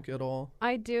 Do you drink at all?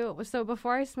 I do. So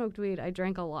before I smoked weed, I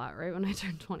drank a lot, right? When I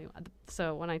turned 21.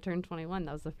 So when I turned 21,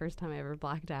 that was the first time I ever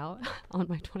blacked out on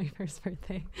my 21st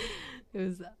birthday. It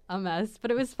was a mess,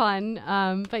 but it was fun.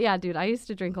 But yeah, dude, I used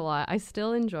to drink a lot. I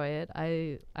still enjoy it.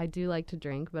 I do like to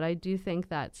drink, but I do think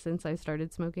that since I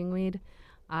started smoking weed,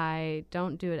 I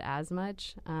don't do it as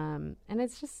much. And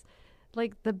it's just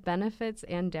like the benefits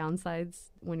and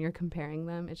downsides when you're comparing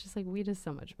them. It's just like weed is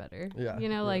so much better. Yeah, You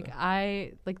know, yeah. like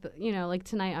I like the, you know, like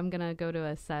tonight I'm gonna go to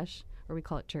a sesh, or we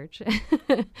call it church.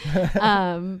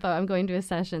 But I'm going to a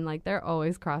session. Like they're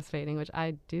always crossfading, which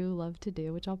I do love to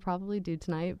do, which I'll probably do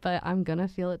tonight. But I'm gonna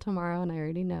feel it tomorrow, and I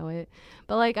already know it.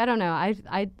 But like I don't know.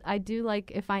 I do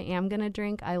like, if I am gonna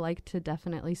drink, I like to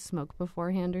definitely smoke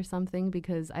beforehand or something,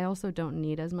 because I also don't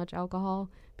need as much alcohol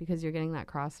because you're getting that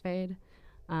crossfade.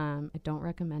 I don't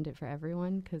recommend it for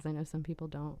everyone because I know some people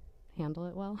don't handle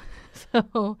it well.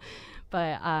 So,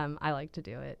 but I like to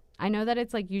do it. I know that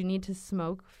it's like you need to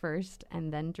smoke first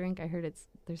and then drink. I heard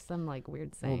there's some like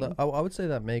weird saying. Well, I would say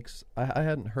that makes. I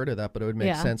hadn't heard of that, but it would make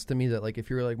Yeah. sense to me that like if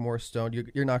you're like more stoned,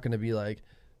 you're not going to be like,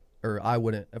 or I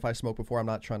wouldn't. If I smoke before, I'm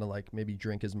not trying to like maybe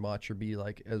drink as much or be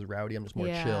like as rowdy. I'm just more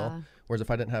chill. Whereas if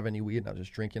I didn't have any weed and I was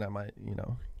just drinking, I might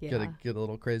Yeah. get a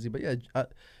little crazy. But yeah,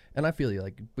 and I feel you.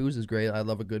 Like booze is great. I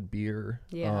love a good beer.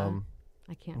 Yeah.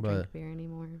 I can't drink but- beer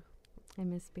anymore. I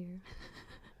miss beer.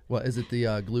 What is it?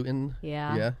 The gluten?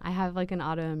 Yeah. Yeah. I have like an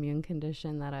autoimmune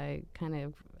condition that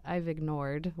I've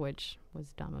ignored, which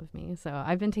was dumb of me. So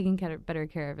I've been taking better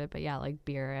care of it. But yeah, like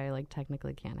beer, I like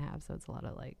technically can't have. So it's a lot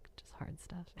of like just hard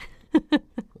stuff.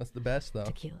 That's the best though.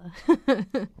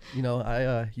 Tequila. You know,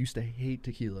 I used to hate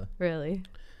tequila. Really?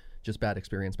 Just bad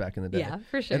experience back in the day. Yeah,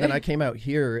 for sure. And then I came out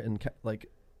here and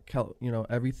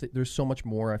everything. There's so much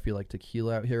more. I feel like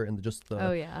tequila out here, and just the.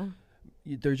 Oh yeah.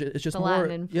 It's just The more.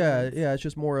 Latin Yeah, influence. yeah. It's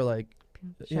just more like.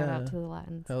 Shout Yeah. out to the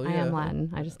Latins. Hell I am yeah.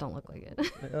 Latin. I just don't look like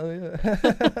it. Oh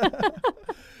yeah.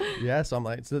 Yeah. So I'm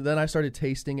like. So then I started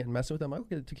tasting it and messing with it. I'm like,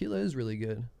 okay, tequila is really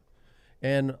good.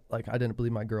 And like I didn't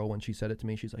believe my girl when she said it to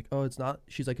me. She's like, "Oh, it's not."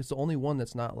 She's like, "It's the only one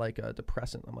that's not like a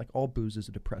depressant." I'm like, "All booze is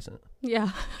a depressant."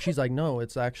 Yeah. She's like, "No,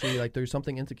 it's actually like there's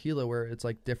something in tequila where it's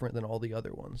like different than all the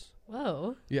other ones."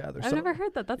 Whoa. Yeah, there's. I've never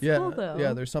heard that. That's Yeah, cool though.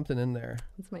 yeah. There's something in there.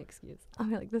 That's my excuse. I'll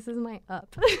be like, this is my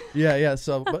up. Yeah, yeah.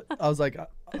 So, but I was like,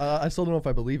 I still don't know if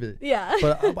I believe it. Yeah.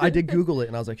 But I did Google it,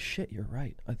 and I was like, shit, you're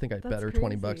right. I think I That's bet her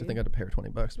 $20. I crazy. think I had to pay her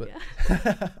 $20, but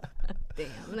Yeah.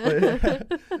 Damn.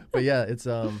 but yeah, it's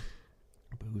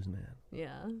booze, man.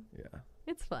 Yeah. Yeah.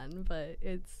 It's fun, but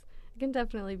it can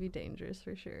definitely be dangerous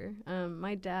for sure.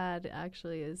 My dad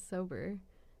actually is sober,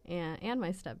 and my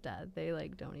stepdad, they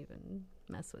like don't even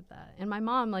mess with that. And my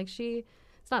mom, like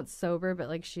it's not sober, but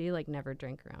like she like never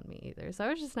drank around me either. So I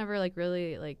was just never like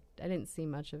really like, I didn't see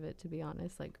much of it, to be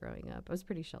honest. Like growing up, I was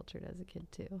pretty sheltered as a kid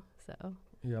too. So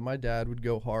Yeah, my dad would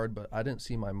go hard, but I didn't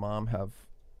see my mom have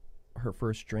her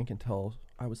first drink until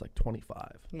I was like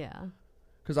 25. yeah.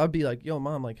 Because I'd be like, yo,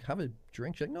 mom, like, have a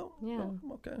drink. She's like, no, Yeah. no,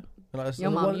 I'm okay. And I was Yo,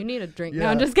 like, mom, "What?" you need a drink. No,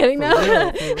 Yeah, I'm just kidding. for No.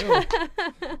 real, for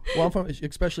real. Well, I'm from,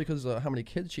 especially because how many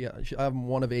kids she has. I'm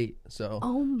one of 8, so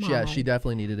Oh my. yeah, she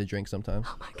definitely needed a drink sometimes.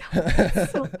 Oh my god.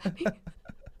 That's so funny.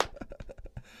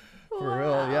 For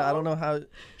real, yeah. I don't know how.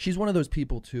 She's one of those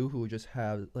people too who just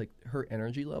have like her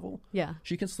energy level. Yeah.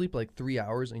 She can sleep like 3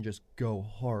 hours and just go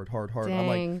hard. I'm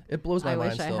Dang. like, it blows my I mind.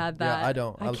 wish Still. I had that. Yeah, I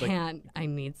don't. I was can't. I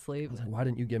need sleep. like, why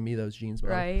didn't you give me those jeans,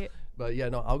 man? Right. But yeah,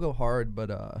 no, I'll go hard. But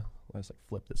I just like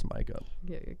flip this mic up.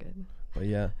 Yeah, you're good. But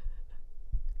yeah,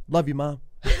 love you, mom.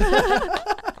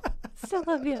 Still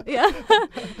love you. Yeah.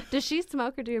 Does she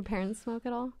smoke or do your parents smoke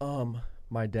at all?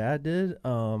 My dad did.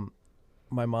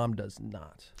 My mom does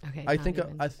not. Okay. I not think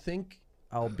even. I think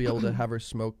I'll be able to have her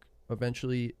smoke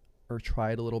eventually, or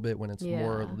try it a little bit when it's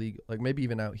more Yeah. legal, like maybe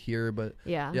even out here. But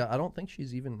Yeah. yeah, I don't think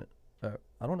she's even.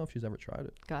 I don't know if she's ever tried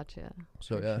it. Gotcha.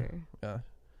 So For yeah, sure. yeah,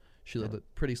 she lived a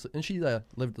pretty, and she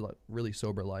lived a really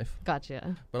sober life.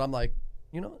 Gotcha. But I'm like,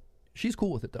 she's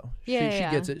cool with it though. Yeah, she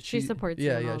yeah. gets it. She supports you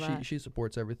Yeah, and yeah. all She that. she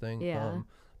supports everything. Yeah.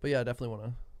 But yeah, I definitely want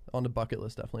to on the bucket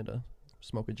list. Definitely to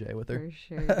smoke a J with her. For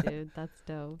sure, dude. That's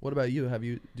dope. What about you?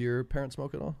 Do your parents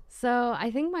smoke at all? So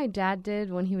I think my dad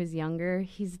did when he was younger.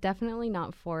 He's definitely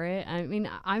not for it. I mean,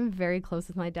 I'm very close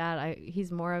with my dad.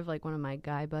 He's more of like one of my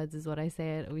guy buds is what I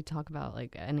say it. We talk about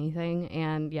like anything.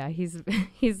 And yeah, he's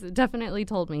definitely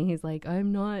told me, he's like,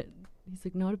 not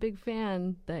a big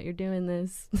fan that you're doing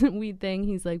this weed thing.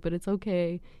 He's like, but it's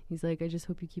okay. He's like, I just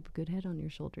hope you keep a good head on your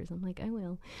shoulders. I'm like, I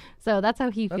will. So that's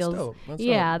how he feels. Dope. That's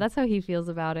Yeah, dope. that's how he feels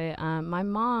about it. My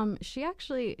mom,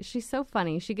 she's so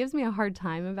funny. She gives me a hard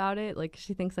time about it. Like,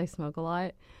 she thinks I smoke a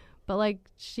lot, but like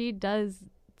she does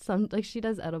she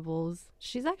does edibles.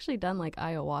 She's actually done like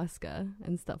ayahuasca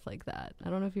and stuff like that.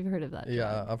 I don't know if you've heard of that.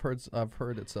 Yeah, drug. I've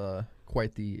heard it's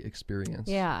quite the experience.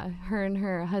 Yeah, her and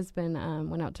her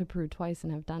husband went out to Peru twice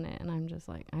and have done it, and I'm just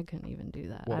like, I couldn't even do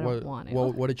that. I don't want it.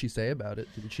 What did she say about it?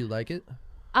 Did she like it?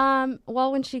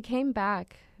 Well,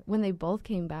 when they both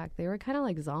came back, they were kind of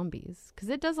like zombies because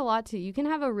it does a lot to you. You can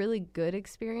have a really good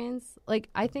experience. Like,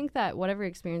 I think that whatever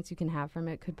experience you can have from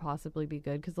it could possibly be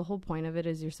good because the whole point of it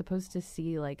is you're supposed to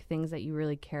see like things that you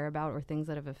really care about or things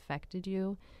that have affected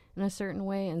you in a certain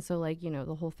way. And so like,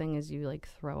 the whole thing is you like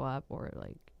throw up or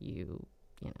like you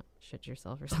shit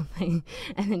yourself or something.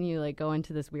 And then you like go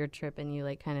into this weird trip and you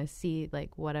like kind of see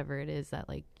like whatever it is that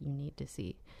like you need to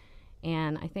see.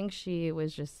 And I think she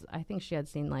had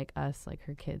seen like us, like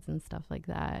her kids and stuff like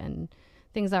that, and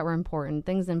things that were important,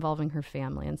 things involving her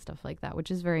family and stuff like that,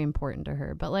 which is very important to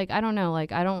her. But like, I don't know,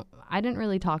 like I didn't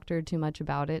really talk to her too much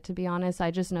about it, to be honest. I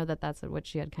just know that that's what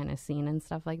she had kind of seen and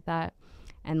stuff like that.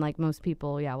 And like most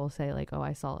people, will say like, oh,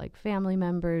 I saw like family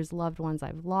members, loved ones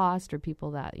I've lost, or people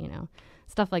that,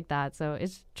 stuff like that. So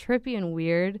it's trippy and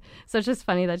weird. So it's just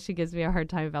funny that she gives me a hard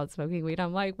time about smoking weed.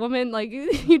 I'm like, woman, like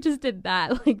you just did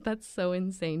that. Like, that's so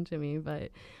insane to me. But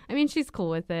I mean, she's cool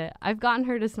with it. I've gotten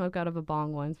her to smoke out of a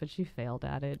bong once, but she failed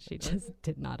at it. She just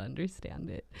did not understand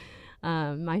it.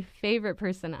 My favorite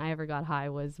person I ever got high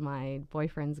was my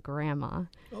boyfriend's grandma.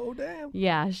 Oh, damn.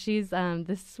 Yeah, she's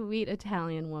this sweet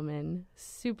Italian woman,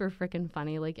 super freaking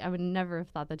funny. Like, I would never have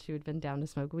thought that she would have been down to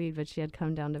smoke weed, but she had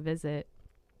come down to visit.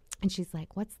 And she's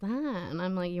like, what's that? And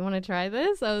I'm like, you want to try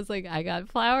this? I was like, I got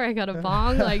flour, I got a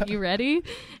bong, like, you ready?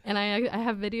 And I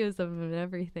have videos of them and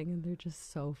everything, and they're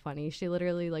just so funny. She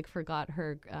literally, like, forgot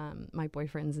her, my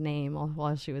boyfriend's name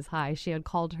while she was high. She had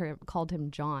called him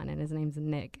John, and his name's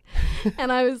Nick.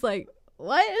 And I was like,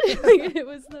 what? Like, it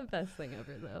was the best thing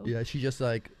ever, though. Yeah, she just,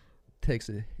 like, takes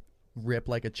a rip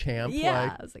like a champ. Yeah,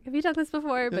 Like, I was like, have you done this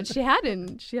before? But she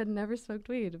hadn't. She had never smoked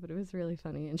weed, but it was really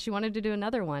funny. And she wanted to do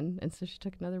another one, and so she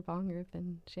took another bong rip,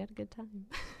 and she had a good time.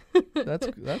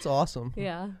 that's awesome.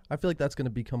 Yeah. I feel like that's going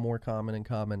to become more common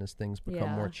as things become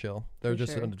Yeah, more chill. They're for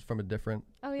just sure. from a different.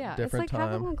 Oh, yeah. Different it's like time.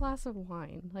 having a glass of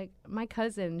wine. Like, my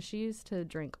cousin, she used to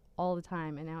drink all the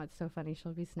time, and now it's so funny.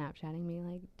 She'll be Snapchatting me,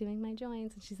 like, doing my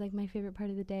joints, and she's like, my favorite part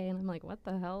of the day. And I'm like, what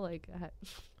the hell? Like,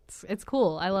 it's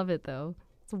cool. I love it, though.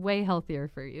 It's way healthier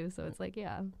for you. So it's like,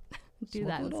 yeah, do Smoke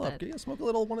that a little instead. up. Yeah, smoke a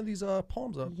little one of these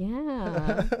palms up.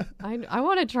 Yeah. I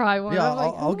want to try one. Yeah, I'm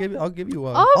like, I'll give you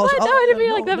one. Oh, my, no, I didn't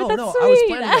mean like that, but that's I was sweet.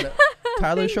 planning on it.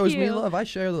 Tyler Thank shows me you. love. I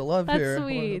share the love That's here.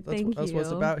 sweet. That's Thank what's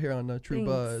you. about here on True Thanks.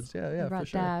 Buds. Yeah, I for brought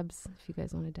sure. dabs. If you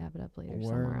guys want to dab it up later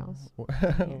somewhere else.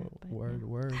 Word, yeah.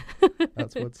 word.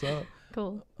 That's what's up.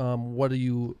 Cool.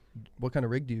 What kind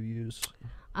of rig do you use?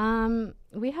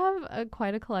 We have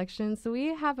quite a collection. So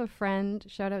we have a friend,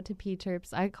 shout out to P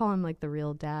Terps. I call him like the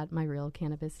real dad, my real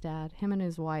cannabis dad. Him and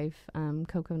his wife,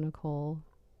 Coco Nicole.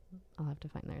 I'll have to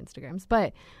find their Instagrams.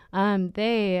 But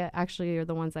they actually are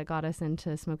the ones that got us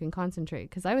into smoking concentrate,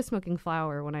 because I was smoking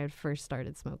flower when I had first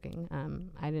started smoking.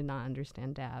 I did not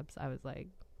understand dabs. I was like,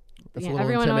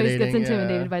 everyone always gets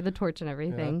intimidated by the torch and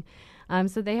everything.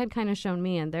 So they had kind of shown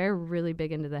me, and they're really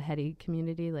big into the heady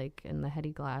community, like in the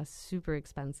heady glass, super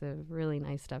expensive, really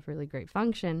nice stuff, really great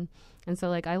function. And so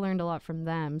like I learned a lot from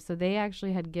them. So they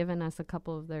actually had given us a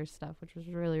couple of their stuff, which was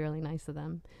really, really nice of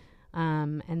them.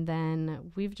 And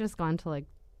then we've just gone to like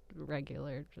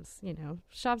regular, just,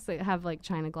 shops that have like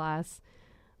China glass.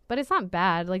 But it's not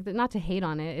bad, like not to hate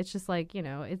on it. It's just like,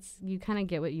 it's, you kind of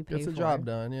get what you pay for. It's a job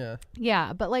done, yeah.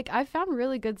 Yeah, but like I found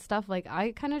really good stuff. Like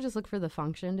I kind of just look for the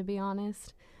function, to be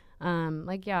honest. I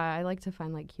like to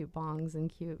find like cute bongs and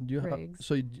cute rigs.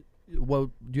 Do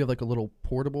you have like a little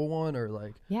portable one or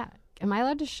like? Yeah. Am I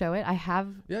allowed to show it? I have.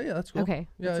 Yeah, that's cool. Okay.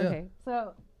 Yeah, that's okay.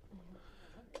 So.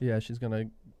 Yeah, she's gonna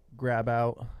grab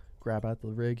out the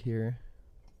rig here.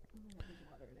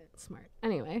 Smart.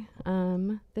 Anyway,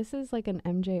 this is like an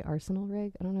MJ Arsenal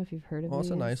rig. I don't know if you've heard of these. It's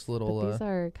a nice little. But these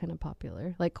are kind of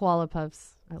popular. Like Koala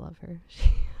Puffs. I love her.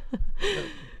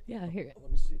 Yeah, here. Let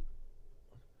me see.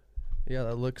 Yeah,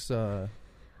 that looks.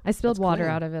 I spilled water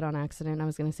out of it on accident. I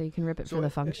was gonna say you can rip it for the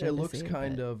function. It looks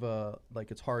kind of like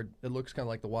it's hard. It looks kind of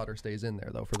like the water stays in there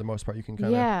though. For the most part, you can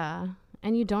kind of. Yeah,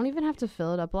 and you don't even have to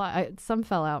fill it up a lot. Some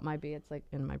fell out. It's like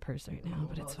in my purse right now,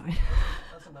 but it's fine.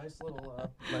 That's a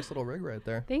nice little rig right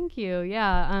there. Thank you.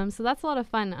 Yeah. So that's a lot of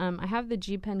fun. I have the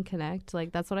G Pen Connect.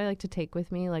 Like that's what I like to take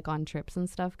with me, like on trips and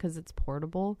stuff, because it's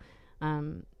portable. I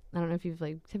don't know if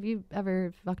have you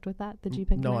ever fucked with that? The G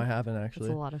Pen Connect? No, I haven't actually.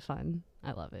 It's a lot of fun.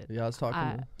 I love it. Yeah, I was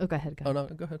talking. Go ahead. Oh no,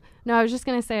 go ahead. No, I was just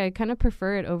gonna say I kind of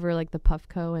prefer it over like the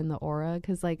Puffco and the Aura,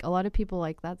 because like a lot of people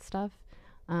like that stuff.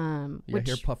 I hear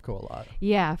Puffco a lot.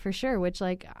 Yeah, for sure. Which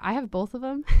like I have both of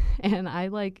them, and I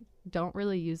like don't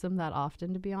really use them that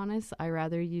often, to be honest. I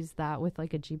rather use that with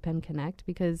like a G Pen Connect,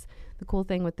 because the cool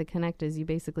thing with the Connect is you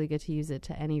basically get to use it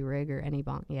to any rig or any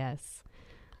bong. Yes,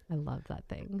 I love that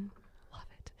thing. Love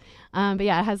it. But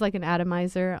yeah, it has like an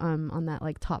atomizer on that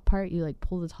like top part. You like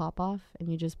pull the top off and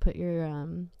you just put your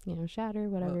shatter,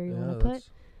 whatever you want to put.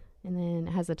 And then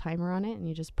it has a timer on it, and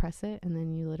you just press it, and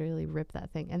then you literally rip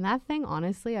that thing. And that thing,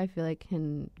 honestly, I feel like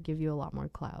can give you a lot more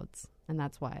clouds, and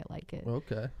that's why I like it.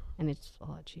 Okay. And it's a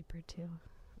lot cheaper too.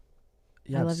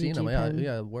 Yeah, I've seen them.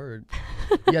 Yeah, word.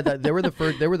 Yeah, they were the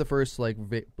first. They were the first like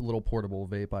little portable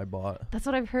vape I bought. That's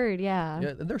what I've heard. Yeah.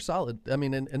 Yeah, and they're solid. I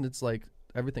mean, and it's like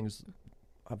everything's.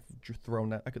 I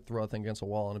could throw a thing against a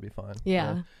wall and it'd be fine.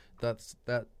 Yeah. That's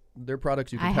that. Their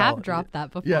products, you can I tell. have dropped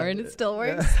that before, and it still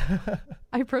works. Yeah.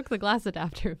 I broke the glass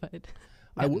adapter, but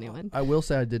I will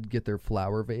say I did get their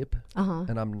flower vape,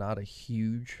 and I'm not a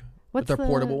huge. What's their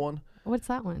portable one? What's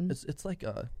that one? It's like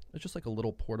it's just like a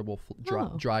little portable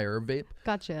dry herb vape.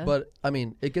 Gotcha. But I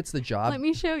mean, it gets the job. Let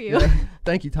me show you. Yeah.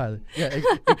 Thank you, Tyler. Yeah,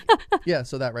 yeah.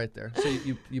 So that right there. So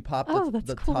you pop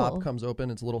the cool. top comes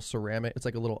open. It's a little ceramic. It's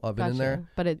like a little oven in there.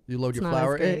 But you load your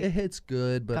flour. It hits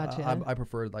good, but gotcha. I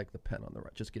prefer like the pen on the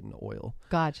right, just getting the oil.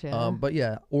 Gotcha. But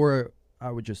yeah, or I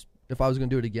would just, if I was going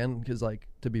to do it again, because like,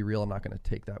 to be real, I'm not going to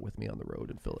take that with me on the road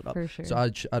and fill it up. For sure. So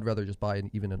I'd rather just buy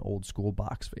even an old school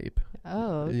box vape.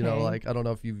 Oh, okay. Like, I don't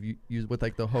know if you've used with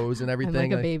like the hose and everything. I'm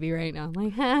like a baby right now. I'm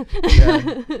like,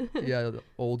 yeah,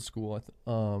 old school.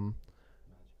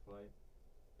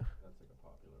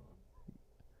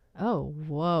 Oh,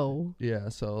 whoa. Yeah,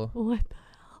 so. What the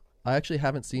hell? I actually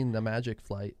haven't seen the Magic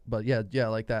Flight, but yeah,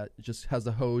 like that. It just has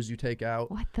the hose you take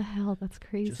out. What the hell? That's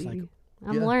crazy. Just like,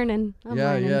 I'm learning. I'm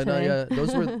learning today.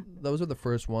 Those were the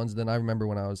first ones. Then I remember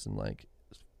when I was in like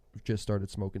just started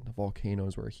smoking, the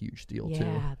Volcanoes were a huge deal too.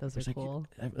 Yeah, those are cool.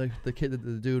 Like the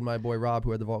dude, my boy Rob,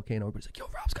 who had the Volcano, he's like, "Yo,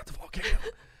 Rob's got the Volcano."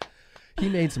 He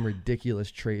made some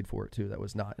ridiculous trade for it too that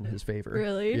was not in his favor.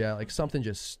 Really? Yeah, like something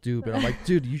just stupid. I'm like,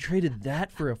 dude, you traded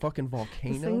that for a fucking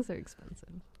Volcano? These things are expensive.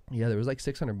 Yeah, there was like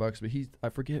 $600, but I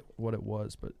forget what it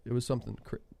was, but it was something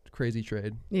crazy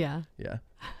trade. Yeah. Yeah.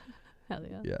 Hell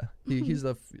yeah. Yeah.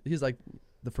 He's like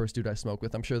the first dude I smoke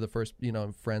with. I'm sure the first,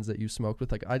 friends that you smoked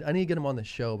with. Like, I need to get him on the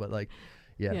show, but like,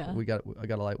 yeah. I got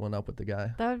to light one up with the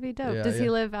guy. That would be dope. Does he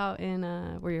live out in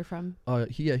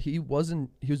was in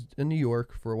New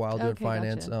York for a while doing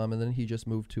finance. Gotcha. And then he just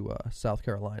moved to South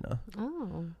Carolina.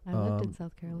 Oh, I lived in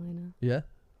South Carolina. Yeah.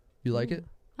 You like it?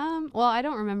 Well, I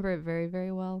don't remember it very,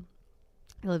 very well.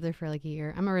 I lived there for like a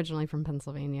year. I'm originally from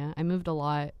Pennsylvania. I moved a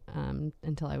lot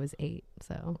until I was 8.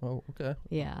 So. Oh, okay.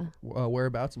 Yeah.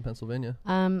 Whereabouts in Pennsylvania?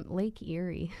 Lake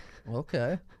Erie.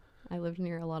 Okay. I lived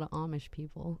near a lot of Amish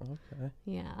people. Okay.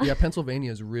 Yeah. Yeah, Pennsylvania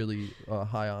is really a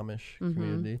high Amish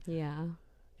community. Yeah.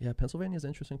 Yeah, Pennsylvania's an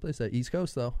interesting place. That East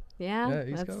Coast, though. Yeah,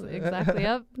 East that's Coast. exactly.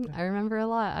 Yep, I remember a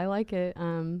lot. I like it.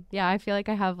 Yeah, I feel like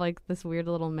I have like this weird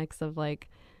little mix of like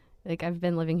I've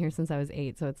been living here since I was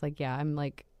 8, so it's like, yeah, I'm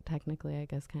like technically, I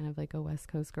guess, kind of like a West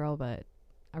Coast girl, but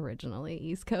originally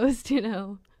East Coast, you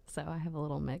know. So I have a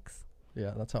little mix.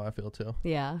 Yeah, that's how I feel too.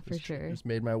 Yeah, for sure. Just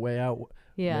made my way out.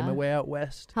 Yeah. Made my way out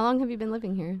west. How long have you been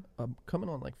living here? Coming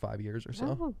on like 5 years or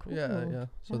so. Oh, cool. Yeah. So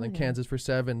Hell then yeah. Kansas for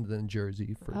 7, then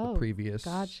Jersey for the previous.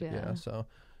 Gotcha. Yeah, so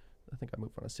I think I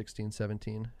moved on a 16,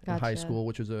 17 in Gotcha. high school,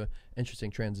 which was a interesting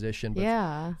transition. But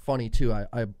Yeah. funny too.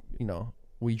 I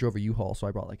we drove a U-Haul, so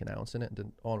I brought like an ounce in it and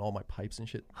did on all my pipes and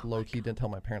shit. Low key, didn't tell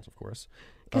my parents, of course.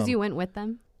 Because you went with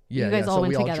them? Yeah, you guys all so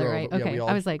went we together, drove, right? yeah, Okay.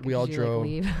 I was like, we all did drove.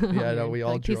 you, like, leave? Yeah, no, we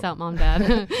all like, drove. Peace out, Mom,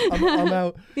 Dad. I'm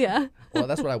out. Yeah. Well,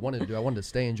 that's what I wanted to do. I wanted to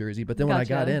stay in Jersey, but then when I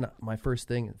got Gotcha. in, my first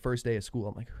day of school,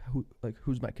 I'm like,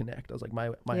 who's my connect? I was like, my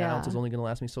Yeah. ounce is only gonna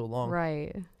last me so long.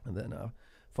 Right. And then,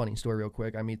 funny story, real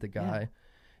quick. I meet the guy,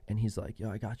 and he's like, "Yo,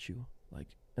 I got you." Like,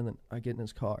 and then I get in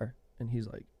his car, and he's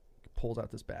like, pulls out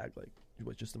this bag, like, it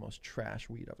was just the most trash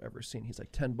weed I've ever seen. He's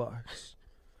like, $10.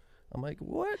 I'm like,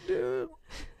 what, dude?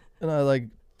 And I like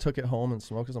took it home and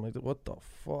smoked it. I'm like, what the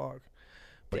fuck?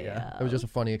 But yeah, it was just a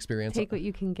funny experience. Take what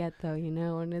you can get, though, you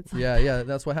know, and it's yeah,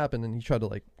 that's what happened. And he tried to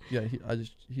like,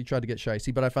 he tried to get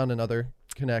shicey, but I found another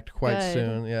connect quite Good.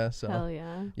 soon. Yeah, so hell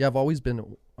yeah. yeah, I've always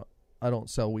been. I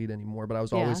don't sell weed anymore, but I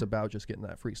was always Yeah. about just getting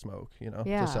that free smoke, you know,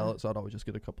 Yeah. to sell it. So I'd always just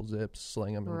get a couple zips,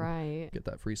 sling them, and Right. get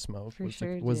that free smoke. For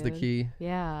sure, was the dude. key.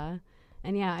 Yeah.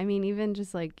 And yeah, I mean, even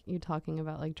just like you talking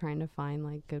about like trying to find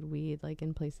like good weed, like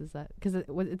in places that, because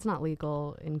it's not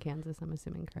legal in Kansas, I'm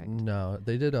assuming, correct? No,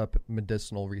 they did up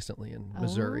medicinal recently in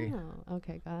Missouri. Oh,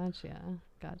 okay.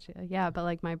 Gotcha. Yeah. But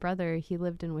like my brother, he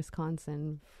lived in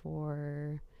Wisconsin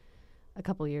for a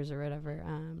couple years or whatever.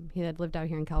 He had lived out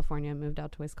here in California, moved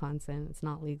out to Wisconsin. It's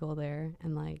not legal there.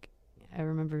 And like, I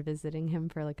remember visiting him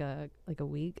for like a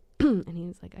week, and he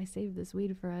was like, I saved this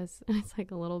weed for us. And it's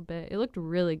like a little bit, it looked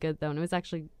really good though. And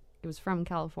it was from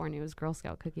California. It was Girl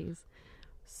Scout cookies.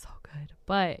 So good.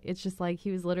 But it's just like,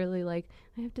 he was literally like,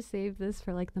 I have to save this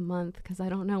for like the month because I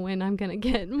don't know when I'm going to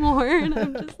get more. And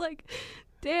I'm just like,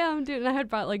 damn, dude. And I had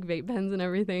brought like vape pens and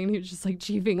everything. And he was just like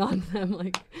chiefing on them.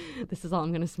 Like, this is all I'm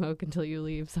going to smoke until you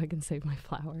leave so I can save my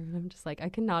flower. And I'm just like, I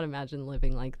cannot imagine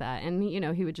living like that. And, you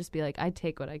know, he would just be like, I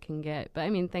take what I can get. But I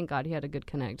mean, thank God he had a good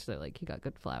connect. So like he got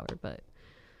good flower. But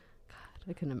God,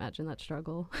 I couldn't imagine that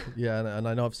struggle. Yeah, and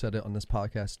I know I've said it on this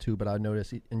podcast too, but I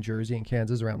noticed in Jersey and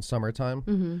Kansas around summertime,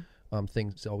 Mm-hmm.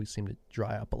 things always seem to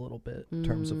dry up a little bit in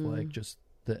terms of like just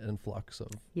the influx of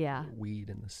Yeah, weed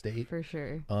in the state. for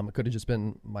sure. It could have just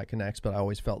been my connects, but I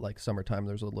always felt like summertime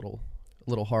there's a little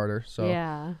harder. So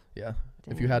Yeah.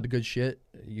 if you had the good shit,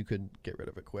 you could get rid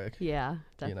of it quick. Yeah,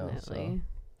 You know, definitely. so-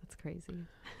 That's crazy.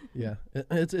 Yeah,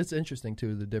 it's interesting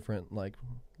too, the different like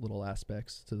little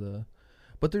aspects to the,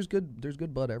 but there's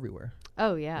good bud everywhere.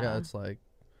 Oh, yeah. Yeah, it's like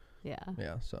Yeah.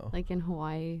 yeah. So Like in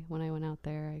Hawaii, when I went out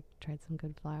there, I tried some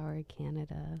good flower.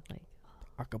 Canada, like,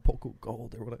 Acapulco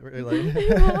Gold or whatever. Like,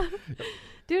 yeah.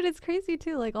 Dude, it's crazy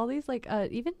too. Like all these, like,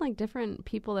 even like different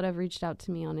people that have reached out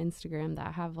to me on Instagram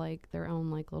that have like their own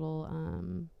like little,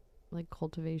 like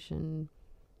cultivation,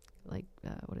 like,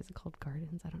 what is it called?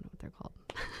 Gardens. I don't know what they're called.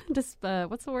 Just,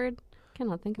 what's the word?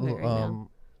 Cannot think of it right now.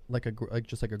 like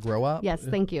just like a grow up. Yes,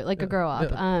 thank you. Like a grow up.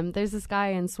 Yeah. There's this guy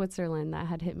in Switzerland that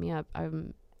had hit me up.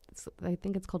 I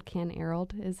think it's called Can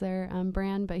Erald is their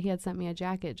brand, but he had sent me a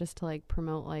jacket just to like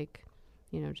promote, like,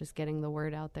 you know, just getting the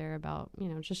word out there about, you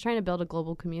know, just trying to build a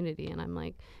global community. And I'm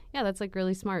like, yeah, that's like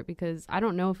really smart, because I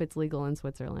don't know if it's legal in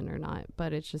Switzerland or not,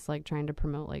 but it's just like trying to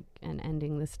promote like and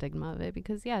ending the stigma of it,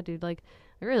 because yeah, dude, like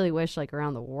I really wish like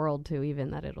around the world too,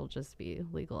 even that it'll just be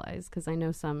legalized, because I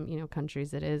know some, you know,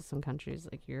 countries it is, some countries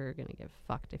like you're gonna get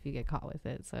fucked if you get caught with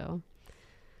it. So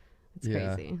it's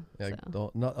crazy. Yeah,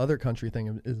 So. the other country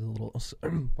thing is a little,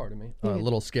 pardon me, a Yeah.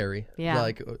 little scary. Yeah.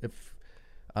 Like if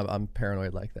I'm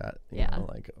paranoid like that. You Yeah. know,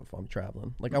 like if I'm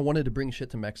traveling, like I wanted to bring shit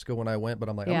to Mexico when I went, but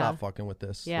I'm like, I'm Yeah. not fucking with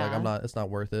this. Yeah. Like I'm not. It's not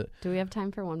worth it. Do we have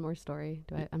time for one more story?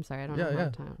 I'm sorry, I don't know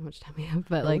Yeah. how much time we have,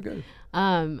 but No, like, we're good.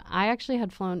 I actually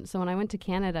had flown. So when I went to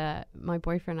Canada, my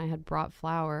boyfriend and I had brought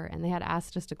flour, and they had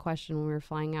asked us a question when we were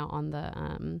flying out on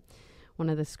the one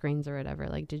of the screens or whatever.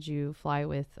 Like, did you fly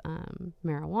with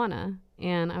marijuana?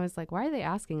 And I was like, why are they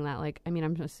asking that? Like, I mean,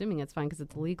 I'm assuming it's fine because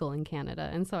it's legal in Canada.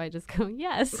 And so I just go,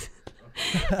 yes.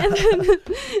 And then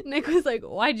Nick was like,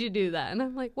 why'd you do that? And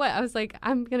I'm like, what? I was like,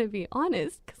 I'm going to be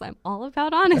honest because I'm all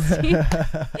about honesty.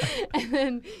 And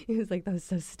then he was like, that was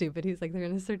so stupid. He was like, they're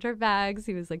going to search our bags.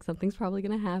 He was like, something's probably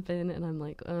going to happen. And I'm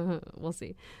like, we'll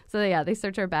see. So yeah, they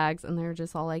search our bags and they're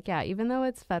just all like, yeah, even though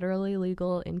it's federally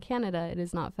legal in Canada, it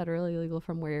is not federally legal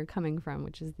from where you're coming from,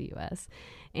 which is the US.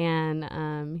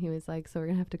 And he was like, so we're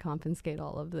going to have to confiscate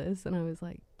all of this. And I was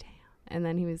like, damn. And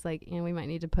then he was like, we might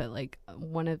need to put like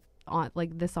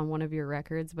this on one of your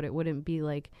records, but it wouldn't be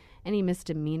like any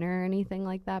misdemeanor or anything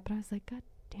like that. But I was like, God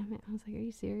damn it. I was like, are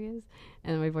you serious?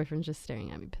 And my boyfriend's just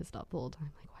staring at me pissed off the whole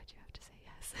time. Like, why'd you have to say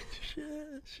yes?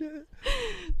 Shit.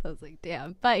 So I was like,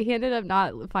 damn. But he ended up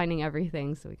not finding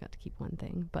everything, so we got to keep one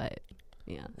thing. But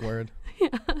yeah. Word.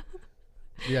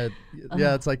 Yeah.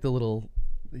 Yeah. It's like the little,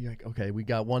 you're like, okay, we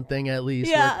got one thing at least.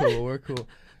 Yeah. We're cool.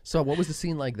 So what was the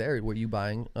scene like there? Were you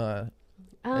buying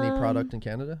any product in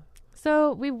Canada?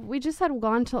 So we just had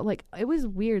gone to, like, it was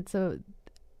weird. So,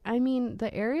 I mean,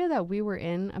 the area that we were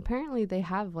in, apparently they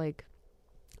have, like,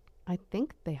 I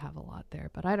think they have a lot there,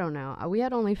 but I don't know. We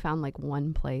had only found, like,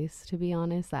 one place, to be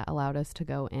honest, that allowed us to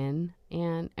go in.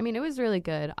 And, I mean, it was really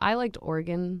good. I liked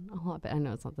Oregon a lot, but I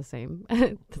know it's not the same.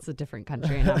 It's a different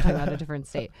country, and I'm talking about a different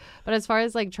state. But as far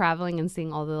as, like, traveling and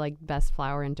seeing all the, like, best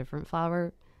flower and different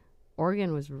flower,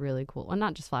 Oregon was really cool. Well,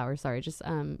 not just flowers, sorry, just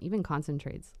even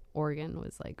concentrates. Oregon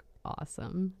was, like,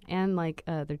 awesome. And, like,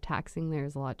 their taxing there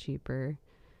is a lot cheaper.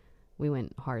 We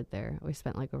went hard there. We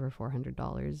spent, like, over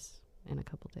 $400 in a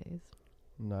couple days.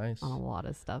 Nice. On a lot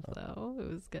of stuff, though. It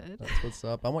was good. That's what's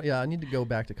up. I need to go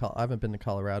back to I haven't been to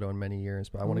Colorado in many years,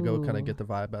 but I want to go kind of get the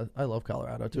vibe. I love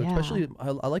Colorado, too. Yeah. Especially,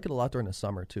 I like it a lot during the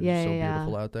summer, too. Yeah, It's so yeah.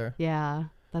 beautiful out there. Yeah,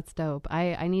 that's dope.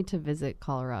 I need to visit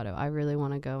Colorado. I really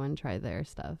want to go and try their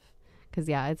stuff. Because,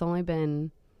 yeah, it's only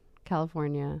been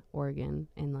California, Oregon,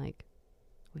 and, like,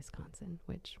 Wisconsin,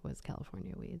 which was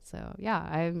California weed. So, yeah,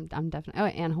 I'm definitely... Oh,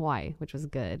 and Hawaii, which was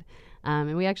good.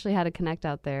 And we actually had a connect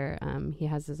out there. He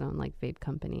has his own, like, vape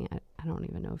company. I don't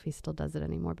even know if he still does it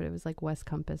anymore, but it was, like, West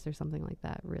Compass or something like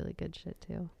that. Really good shit,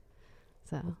 too.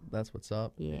 So... That's what's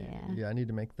up. Yeah. Yeah, I need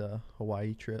to make the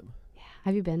Hawaii trip. Yeah.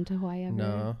 Have you been to Hawaii ever?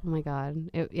 No. Oh my God.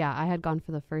 I had gone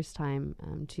for the first time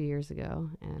 2 years ago,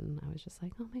 and I was just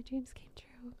like, oh, my dreams came true.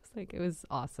 It was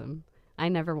awesome. I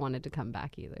never wanted to come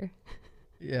back either.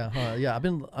 Yeah, yeah. I've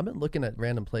been looking at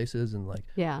random places, and like,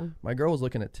 yeah. My girl was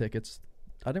looking at tickets.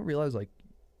 I didn't realize like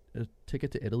a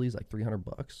ticket to Italy is like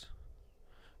 $300.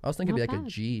 I was thinking it'd be like a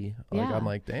G. Like, Yeah. I'm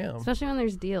like, damn. Especially when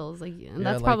there's deals, like, and Yeah,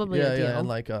 that's like, probably a deal. Yeah, and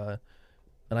like, and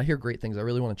I hear great things. I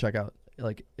really want to check out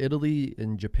like Italy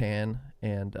and Japan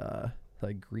and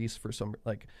like Greece for some,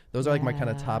 like those are like my kind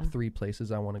of top 3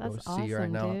 places I want to go That's see right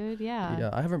awesome, now. dude. Yeah. Yeah,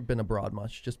 I haven't been abroad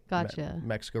much. Just Gotcha.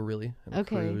 Mexico really, and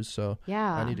Okay. a cruise. So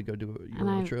Yeah. I need to go do a And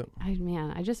Euro trip.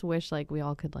 I just wish like we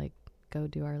all could like go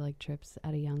do our like trips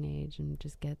at a young age and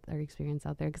just get our experience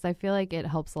out there, because I feel like it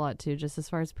helps a lot too, just as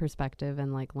far as perspective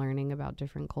and like learning about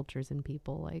different cultures and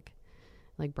people,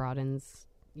 like broadens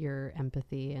your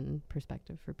empathy and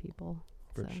perspective for people.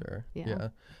 For So, sure. yeah.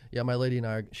 Yeah. My lady and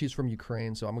I, she's from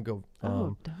Ukraine, so I'm gonna go.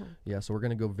 Oh, dope. Yeah, so we're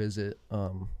gonna go visit.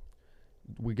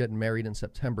 We're getting married in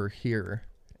September here.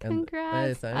 And,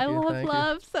 Congrats. thank I you, love thank you.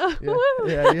 love. So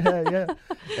Yeah.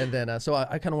 And then, so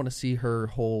I kind of want to see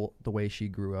the way she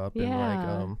grew up, and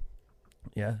like,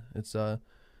 it's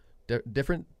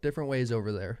different ways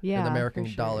over there. Yeah, and the American for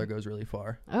sure. dollar goes really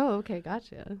far. Oh, okay,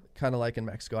 gotcha. Kind of like in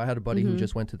Mexico. I had a buddy who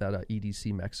just went to that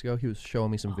EDC Mexico. He was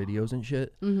showing me some videos and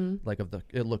shit. Mm-hmm. Like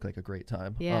it looked like a great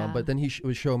time. Yeah. But then he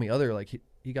was showing me other, like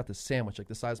he got this sandwich like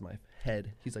the size of my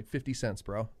head. He's like 50 cents,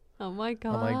 bro. Oh my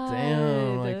God. I'm like,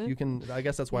 damn. Like you can. I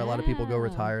guess that's why a lot of people go Yeah.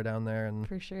 retire down there, and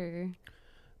For sure.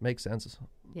 makes sense.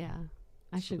 Yeah.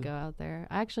 I should So- go out there.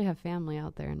 I actually have family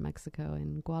out there in Mexico,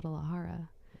 in Guadalajara.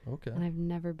 Okay. And I've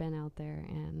never been out there,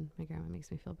 and my grandma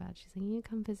makes me feel bad. She's like, you need to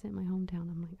come visit my hometown.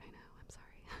 I'm like, I know,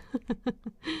 I'm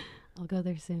sorry. I'll go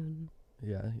there soon.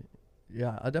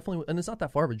 Yeah. I definitely. And it's not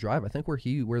that far of a drive. I think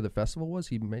where the festival was,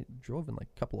 he drove in like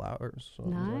a couple hours. So I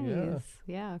was Nice. like,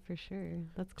 Yeah, for sure.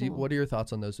 That's cool. What are your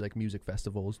thoughts on those like music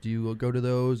festivals? Do you go to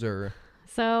those or?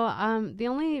 So, the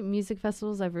only music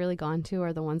festivals I've really gone to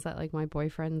are the ones that like my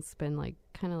boyfriend's been like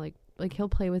kind of like he'll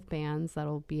play with bands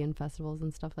that'll be in festivals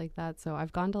and stuff like that. So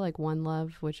I've gone to like One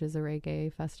Love, which is a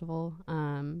reggae festival.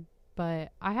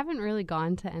 But I haven't really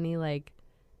gone to any like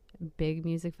big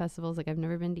music festivals. Like I've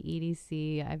never been to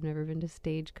EDC. I've never been to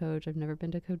Stagecoach. I've never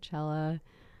been to Coachella.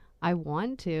 I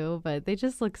want to, but they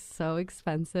just look so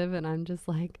expensive, and I'm just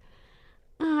like,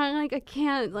 I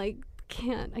cannot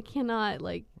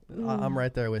like I'm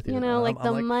right there with you. You know, like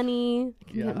I'm the money,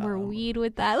 I can get more weed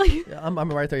with that. Like, yeah, I'm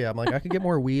right there. Yeah, I'm like, I could get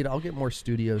more weed. I'll get more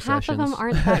studio half sessions. of them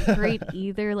aren't that great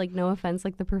either. Like, no offense,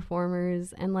 like the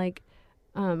performers. And like,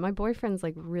 my boyfriend's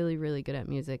like really, really good at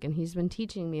music, and he's been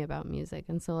teaching me about music.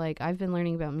 And so like, I've been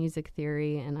learning about music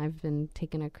theory, and I've been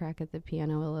taking a crack at the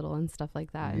piano a little and stuff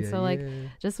like that. And so like,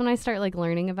 just when I start like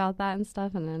learning about that and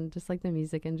stuff, and then just like the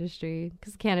music industry,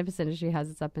 because the cannabis industry has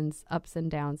its ups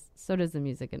and downs, so does the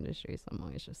music industry. So I'm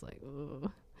always just like, ooh.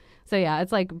 So yeah,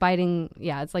 it's like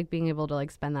it's like being able to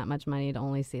like spend that much money to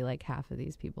only see like half of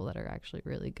these people that are actually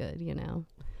really good, you know?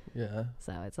 Yeah.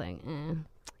 So it's like,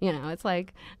 you know, it's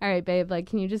like, all right, babe, like,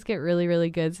 can you just get really,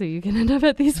 really good so you can end up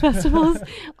at these festivals?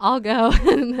 I'll go,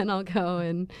 and then I'll go,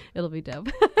 and it'll be dope.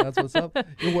 That's what's up.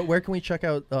 Where can we check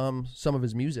out some of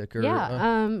his music?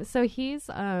 Or, so he's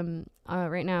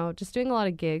right now just doing a lot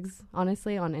of gigs,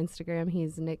 honestly, on Instagram.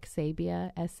 He's Nick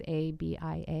Sabia,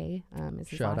 Sabia, is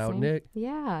his shout last out name. Nick.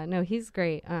 Yeah, no, he's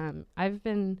great. I've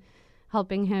been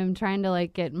helping him, trying to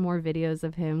like get more videos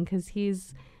of him, because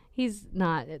he's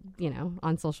not, you know,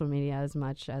 on social media as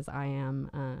much as I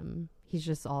am. He's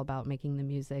just all about making the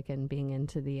music and being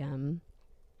into the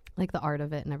like the art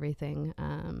of it and everything.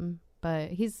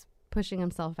 But he's pushing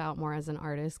himself out more as an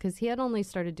artist, because he had only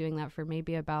started doing that for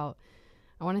maybe about,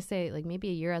 I want to say like maybe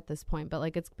a year at this point, but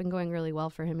like it's been going really well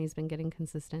for him. He's been getting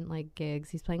consistent like gigs.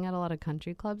 He's playing at a lot of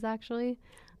country clubs actually,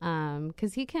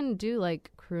 because he can do like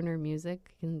crooner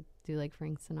music. He can do like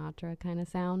Frank Sinatra kind of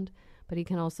sound, but he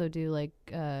can also do like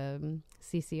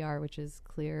CCR, which is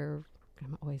clear,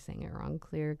 I'm always saying it wrong,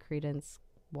 Clear Creedence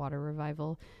Water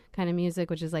Revival kind of music,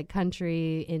 which is like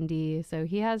country, indie. So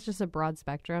he has just a broad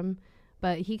spectrum,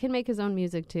 but he can make his own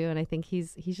music too. And I think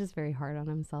he's just very hard on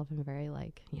himself and very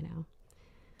like, you know,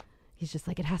 he's just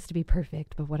like, it has to be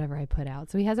perfect, but whatever I put out.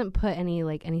 So he hasn't put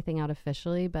anything out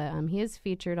officially, but he is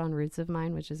featured on Roots of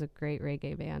Mine, which is a great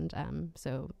reggae band.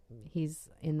 So he's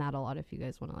in that a lot if you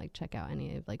guys want to like check out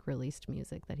any of like released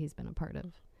music that he's been a part of.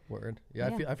 Word.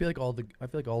 Yeah. I feel like all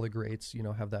the greats, you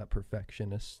know, have that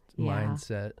perfectionist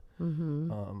mindset.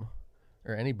 Mm-hmm.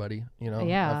 Or anybody, you know.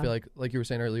 Yeah. I feel like you were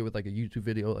saying earlier with like a YouTube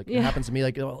video, like it happens to me,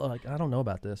 like, like I don't know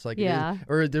about this, like,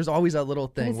 or there's always that little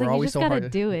thing. We're like, always you just so gotta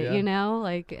hard do it, you know,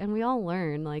 like, and we all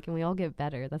learn, like, and we all get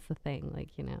better. That's the thing,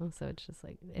 like, you know. So it's just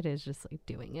like, it is just like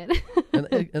doing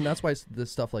it. and that's why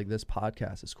this stuff like this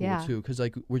podcast is cool too, because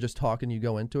like we're just talking, you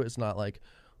go into it. It's not like,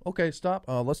 okay, stop,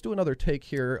 let's do another take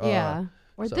here.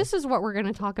 Or this is what we're going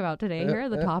to talk about today. Here are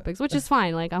the topics, which is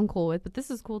fine. Like, I'm cool with, but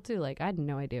this is cool too. Like, I had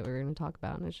no idea what we were going to talk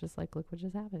about. And it's just like, look what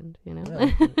just happened, you know?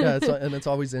 And it's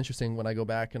always interesting when I go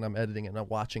back and I'm editing it and I'm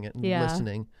watching it and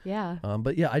listening. Yeah.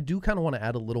 But yeah, I do kind of want to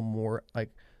add a little more, like,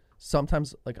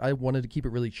 sometimes, like, I wanted to keep it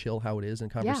really chill how it is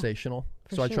and conversational.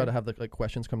 So I try to have, the like,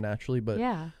 questions come naturally. But,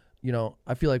 you know,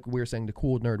 I feel like we were saying the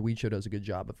Cool Nerd Weed Show does a good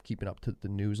job of keeping up to the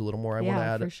news a little more. I want to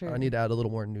add, I need to add a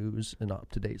little more news and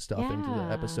up-to-date stuff into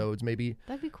the episodes. Maybe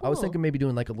that'd be cool. I was thinking maybe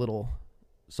doing like a little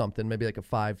something, maybe like a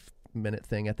 5-minute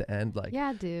thing at the end. Like,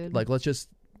 yeah, dude. Like, let's just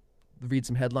read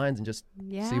some headlines and just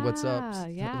see what's up.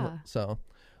 Yeah. So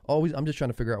I'm just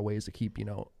trying to figure out ways to keep, you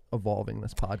know, evolving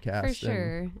this podcast. For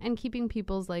sure. And keeping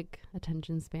people's like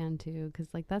attention span too,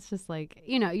 because like that's just like,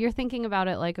 you know, you're thinking about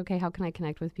it like, okay, how can I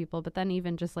connect with people? But then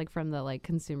even just like from the like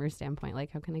consumer standpoint, like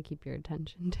how can I keep your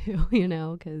attention too, you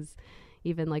know? Because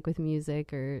even like with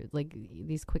music or like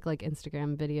these quick like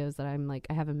Instagram videos that I'm like,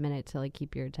 I have a minute to like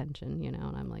keep your attention, you know,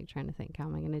 and I'm like trying to think, how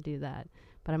am I going to do that?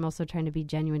 But I'm also trying to be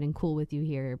genuine and cool with you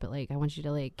here. But like, I want you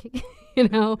to like, you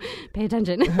know, pay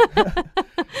attention.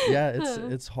 Yeah,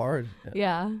 it's hard.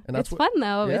 Yeah, and that's it's fun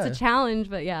though. Yeah. It's a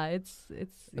challenge, but yeah, it's.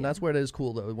 And that's where it is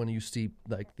cool though, when you see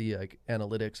like the like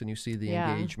analytics and you see the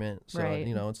engagement. So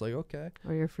you know, it's like, okay.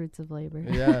 Or your fruits of labor.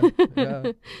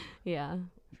 Yeah. Yeah,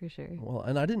 for sure. Well,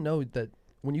 and I didn't know that.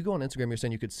 When you go on Instagram, you're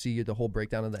saying you could see the whole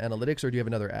breakdown of the analytics, or do you have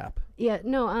another app? Yeah,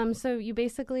 no. So you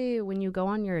basically, when you go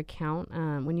on your account,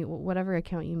 whatever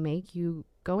account you make, you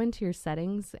go into your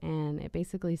settings, and it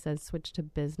basically says switch to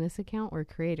business account or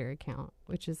creator account,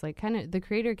 which is like kind of, the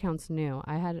creator account's new.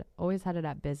 I had always had it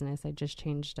at business. I just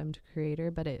changed them to creator,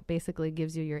 but it basically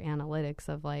gives you your analytics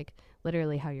of like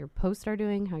literally how your posts are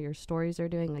doing, how your stories are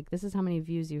doing. Like, this is how many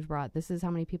views you've brought. This is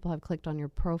how many people have clicked on your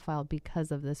profile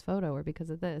because of this photo or because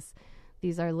of this.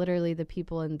 These are literally the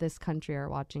people in this country are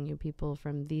watching you, people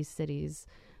from these cities.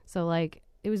 So, like,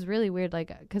 it was really weird,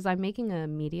 like, because I'm making a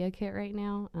media kit right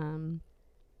now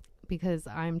because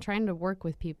I'm trying to work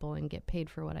with people and get paid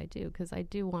for what I do, because I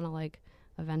do want to, like,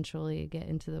 eventually get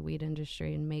into the weed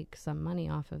industry and make some money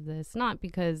off of this. Not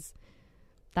because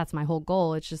that's my whole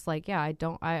goal. It's just like, yeah,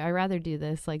 I rather do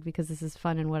this like because this is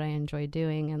fun and what I enjoy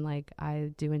doing, and like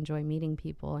I do enjoy meeting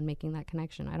people and making that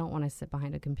connection. I don't want to sit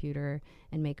behind a computer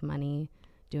and make money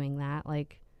doing that.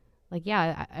 Like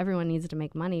yeah, everyone needs to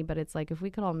make money, but it's like if we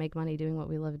could all make money doing what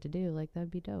we love to do, like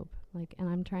that'd be dope. Like, and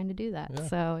I'm trying to do that. Yeah.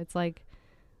 So it's like,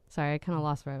 sorry, I kind of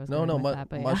lost where I was going with that.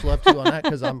 But much love to you on that,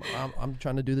 because I'm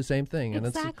trying to do the same thing. And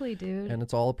exactly, dude. And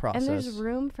it's all a process. And there's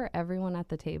room for everyone at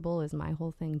the table is my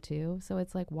whole thing too. So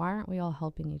it's like, why aren't we all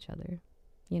helping each other?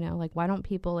 You know, like why don't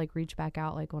people like reach back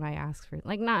out like when I ask for,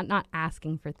 like not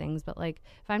asking for things, but like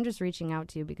if I'm just reaching out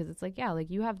to you because it's like, yeah, like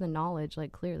you have the knowledge,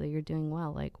 like clearly you're doing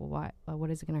well. Like what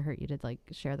is it going to hurt you to like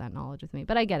share that knowledge with me?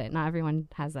 But I get it. Not everyone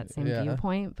has that same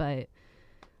viewpoint, but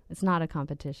it's not a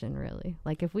competition really.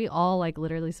 Like if we all like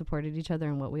literally supported each other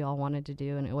in what we all wanted to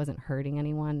do and it wasn't hurting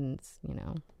anyone, it's, you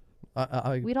know,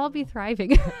 we'd all be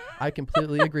thriving. I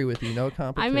completely agree with you. No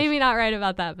competition. I'm maybe not right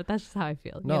about that, but that's just how I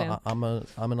feel. No, you know?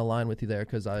 I'm in a line with you there,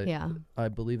 because I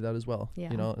believe that as well.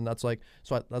 Yeah. You know, and that's like,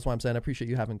 so that's why I'm saying I appreciate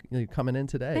you coming in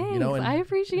today. Thanks. You know, and I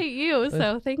appreciate you.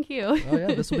 So thank you. Oh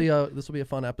yeah, this will be a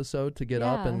fun episode to get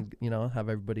up and, you know, have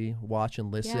everybody watch and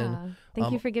listen. Yeah.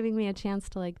 Thank you for giving me a chance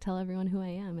to like tell everyone who I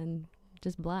am and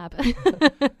just blab.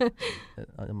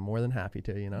 I'm more than happy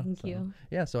to, you know. Thank you.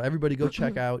 Yeah, so everybody go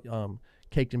check out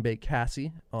Caked and Baked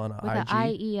Cassie on With IG. With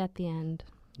an IE at the end.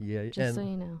 Yeah. Just so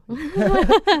you know.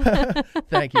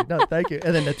 Thank you. No, thank you.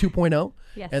 And then the 2.0.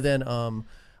 Yes. And then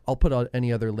I'll put out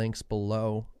any other links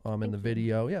below in the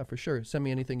video. Yeah, for sure. Send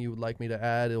me anything you would like me to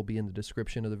add. It'll be in the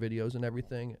description of the videos and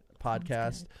everything.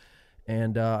 Podcast.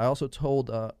 And I also told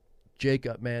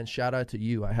Jacob, man, shout out to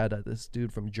you. I had this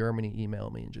dude from Germany email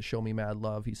me and just show me mad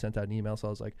love. He sent out an email, so I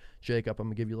was like, Jacob, I'm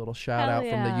gonna give you a little shout out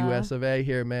from the US of A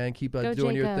here, man. Keep doing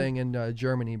Jacob. Your thing in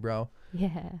Germany, bro.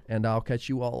 Yeah. And I'll catch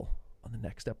you all on the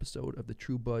next episode of the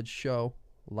True Buds Show.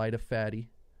 Light a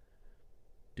fatty,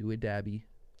 do a dabby.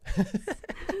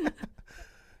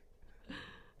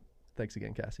 Thanks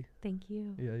again, Cassie. Thank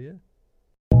you. Yeah.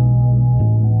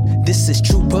 This is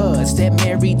True Buds, that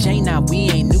Mary Jane, now we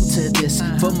ain't new to this.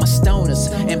 For my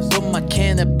stoners and for my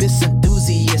cannabis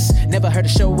enthusiasts, never heard a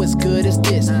show as good as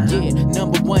this. Yeah,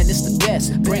 number one, it's the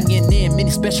best. Bringing in many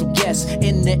special guests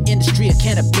in the industry of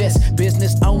cannabis.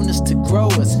 Business owners to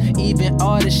growers, even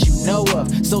artists you know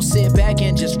of. So sit back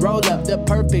and just roll up the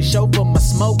perfect show for my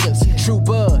smokers. True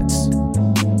Buds.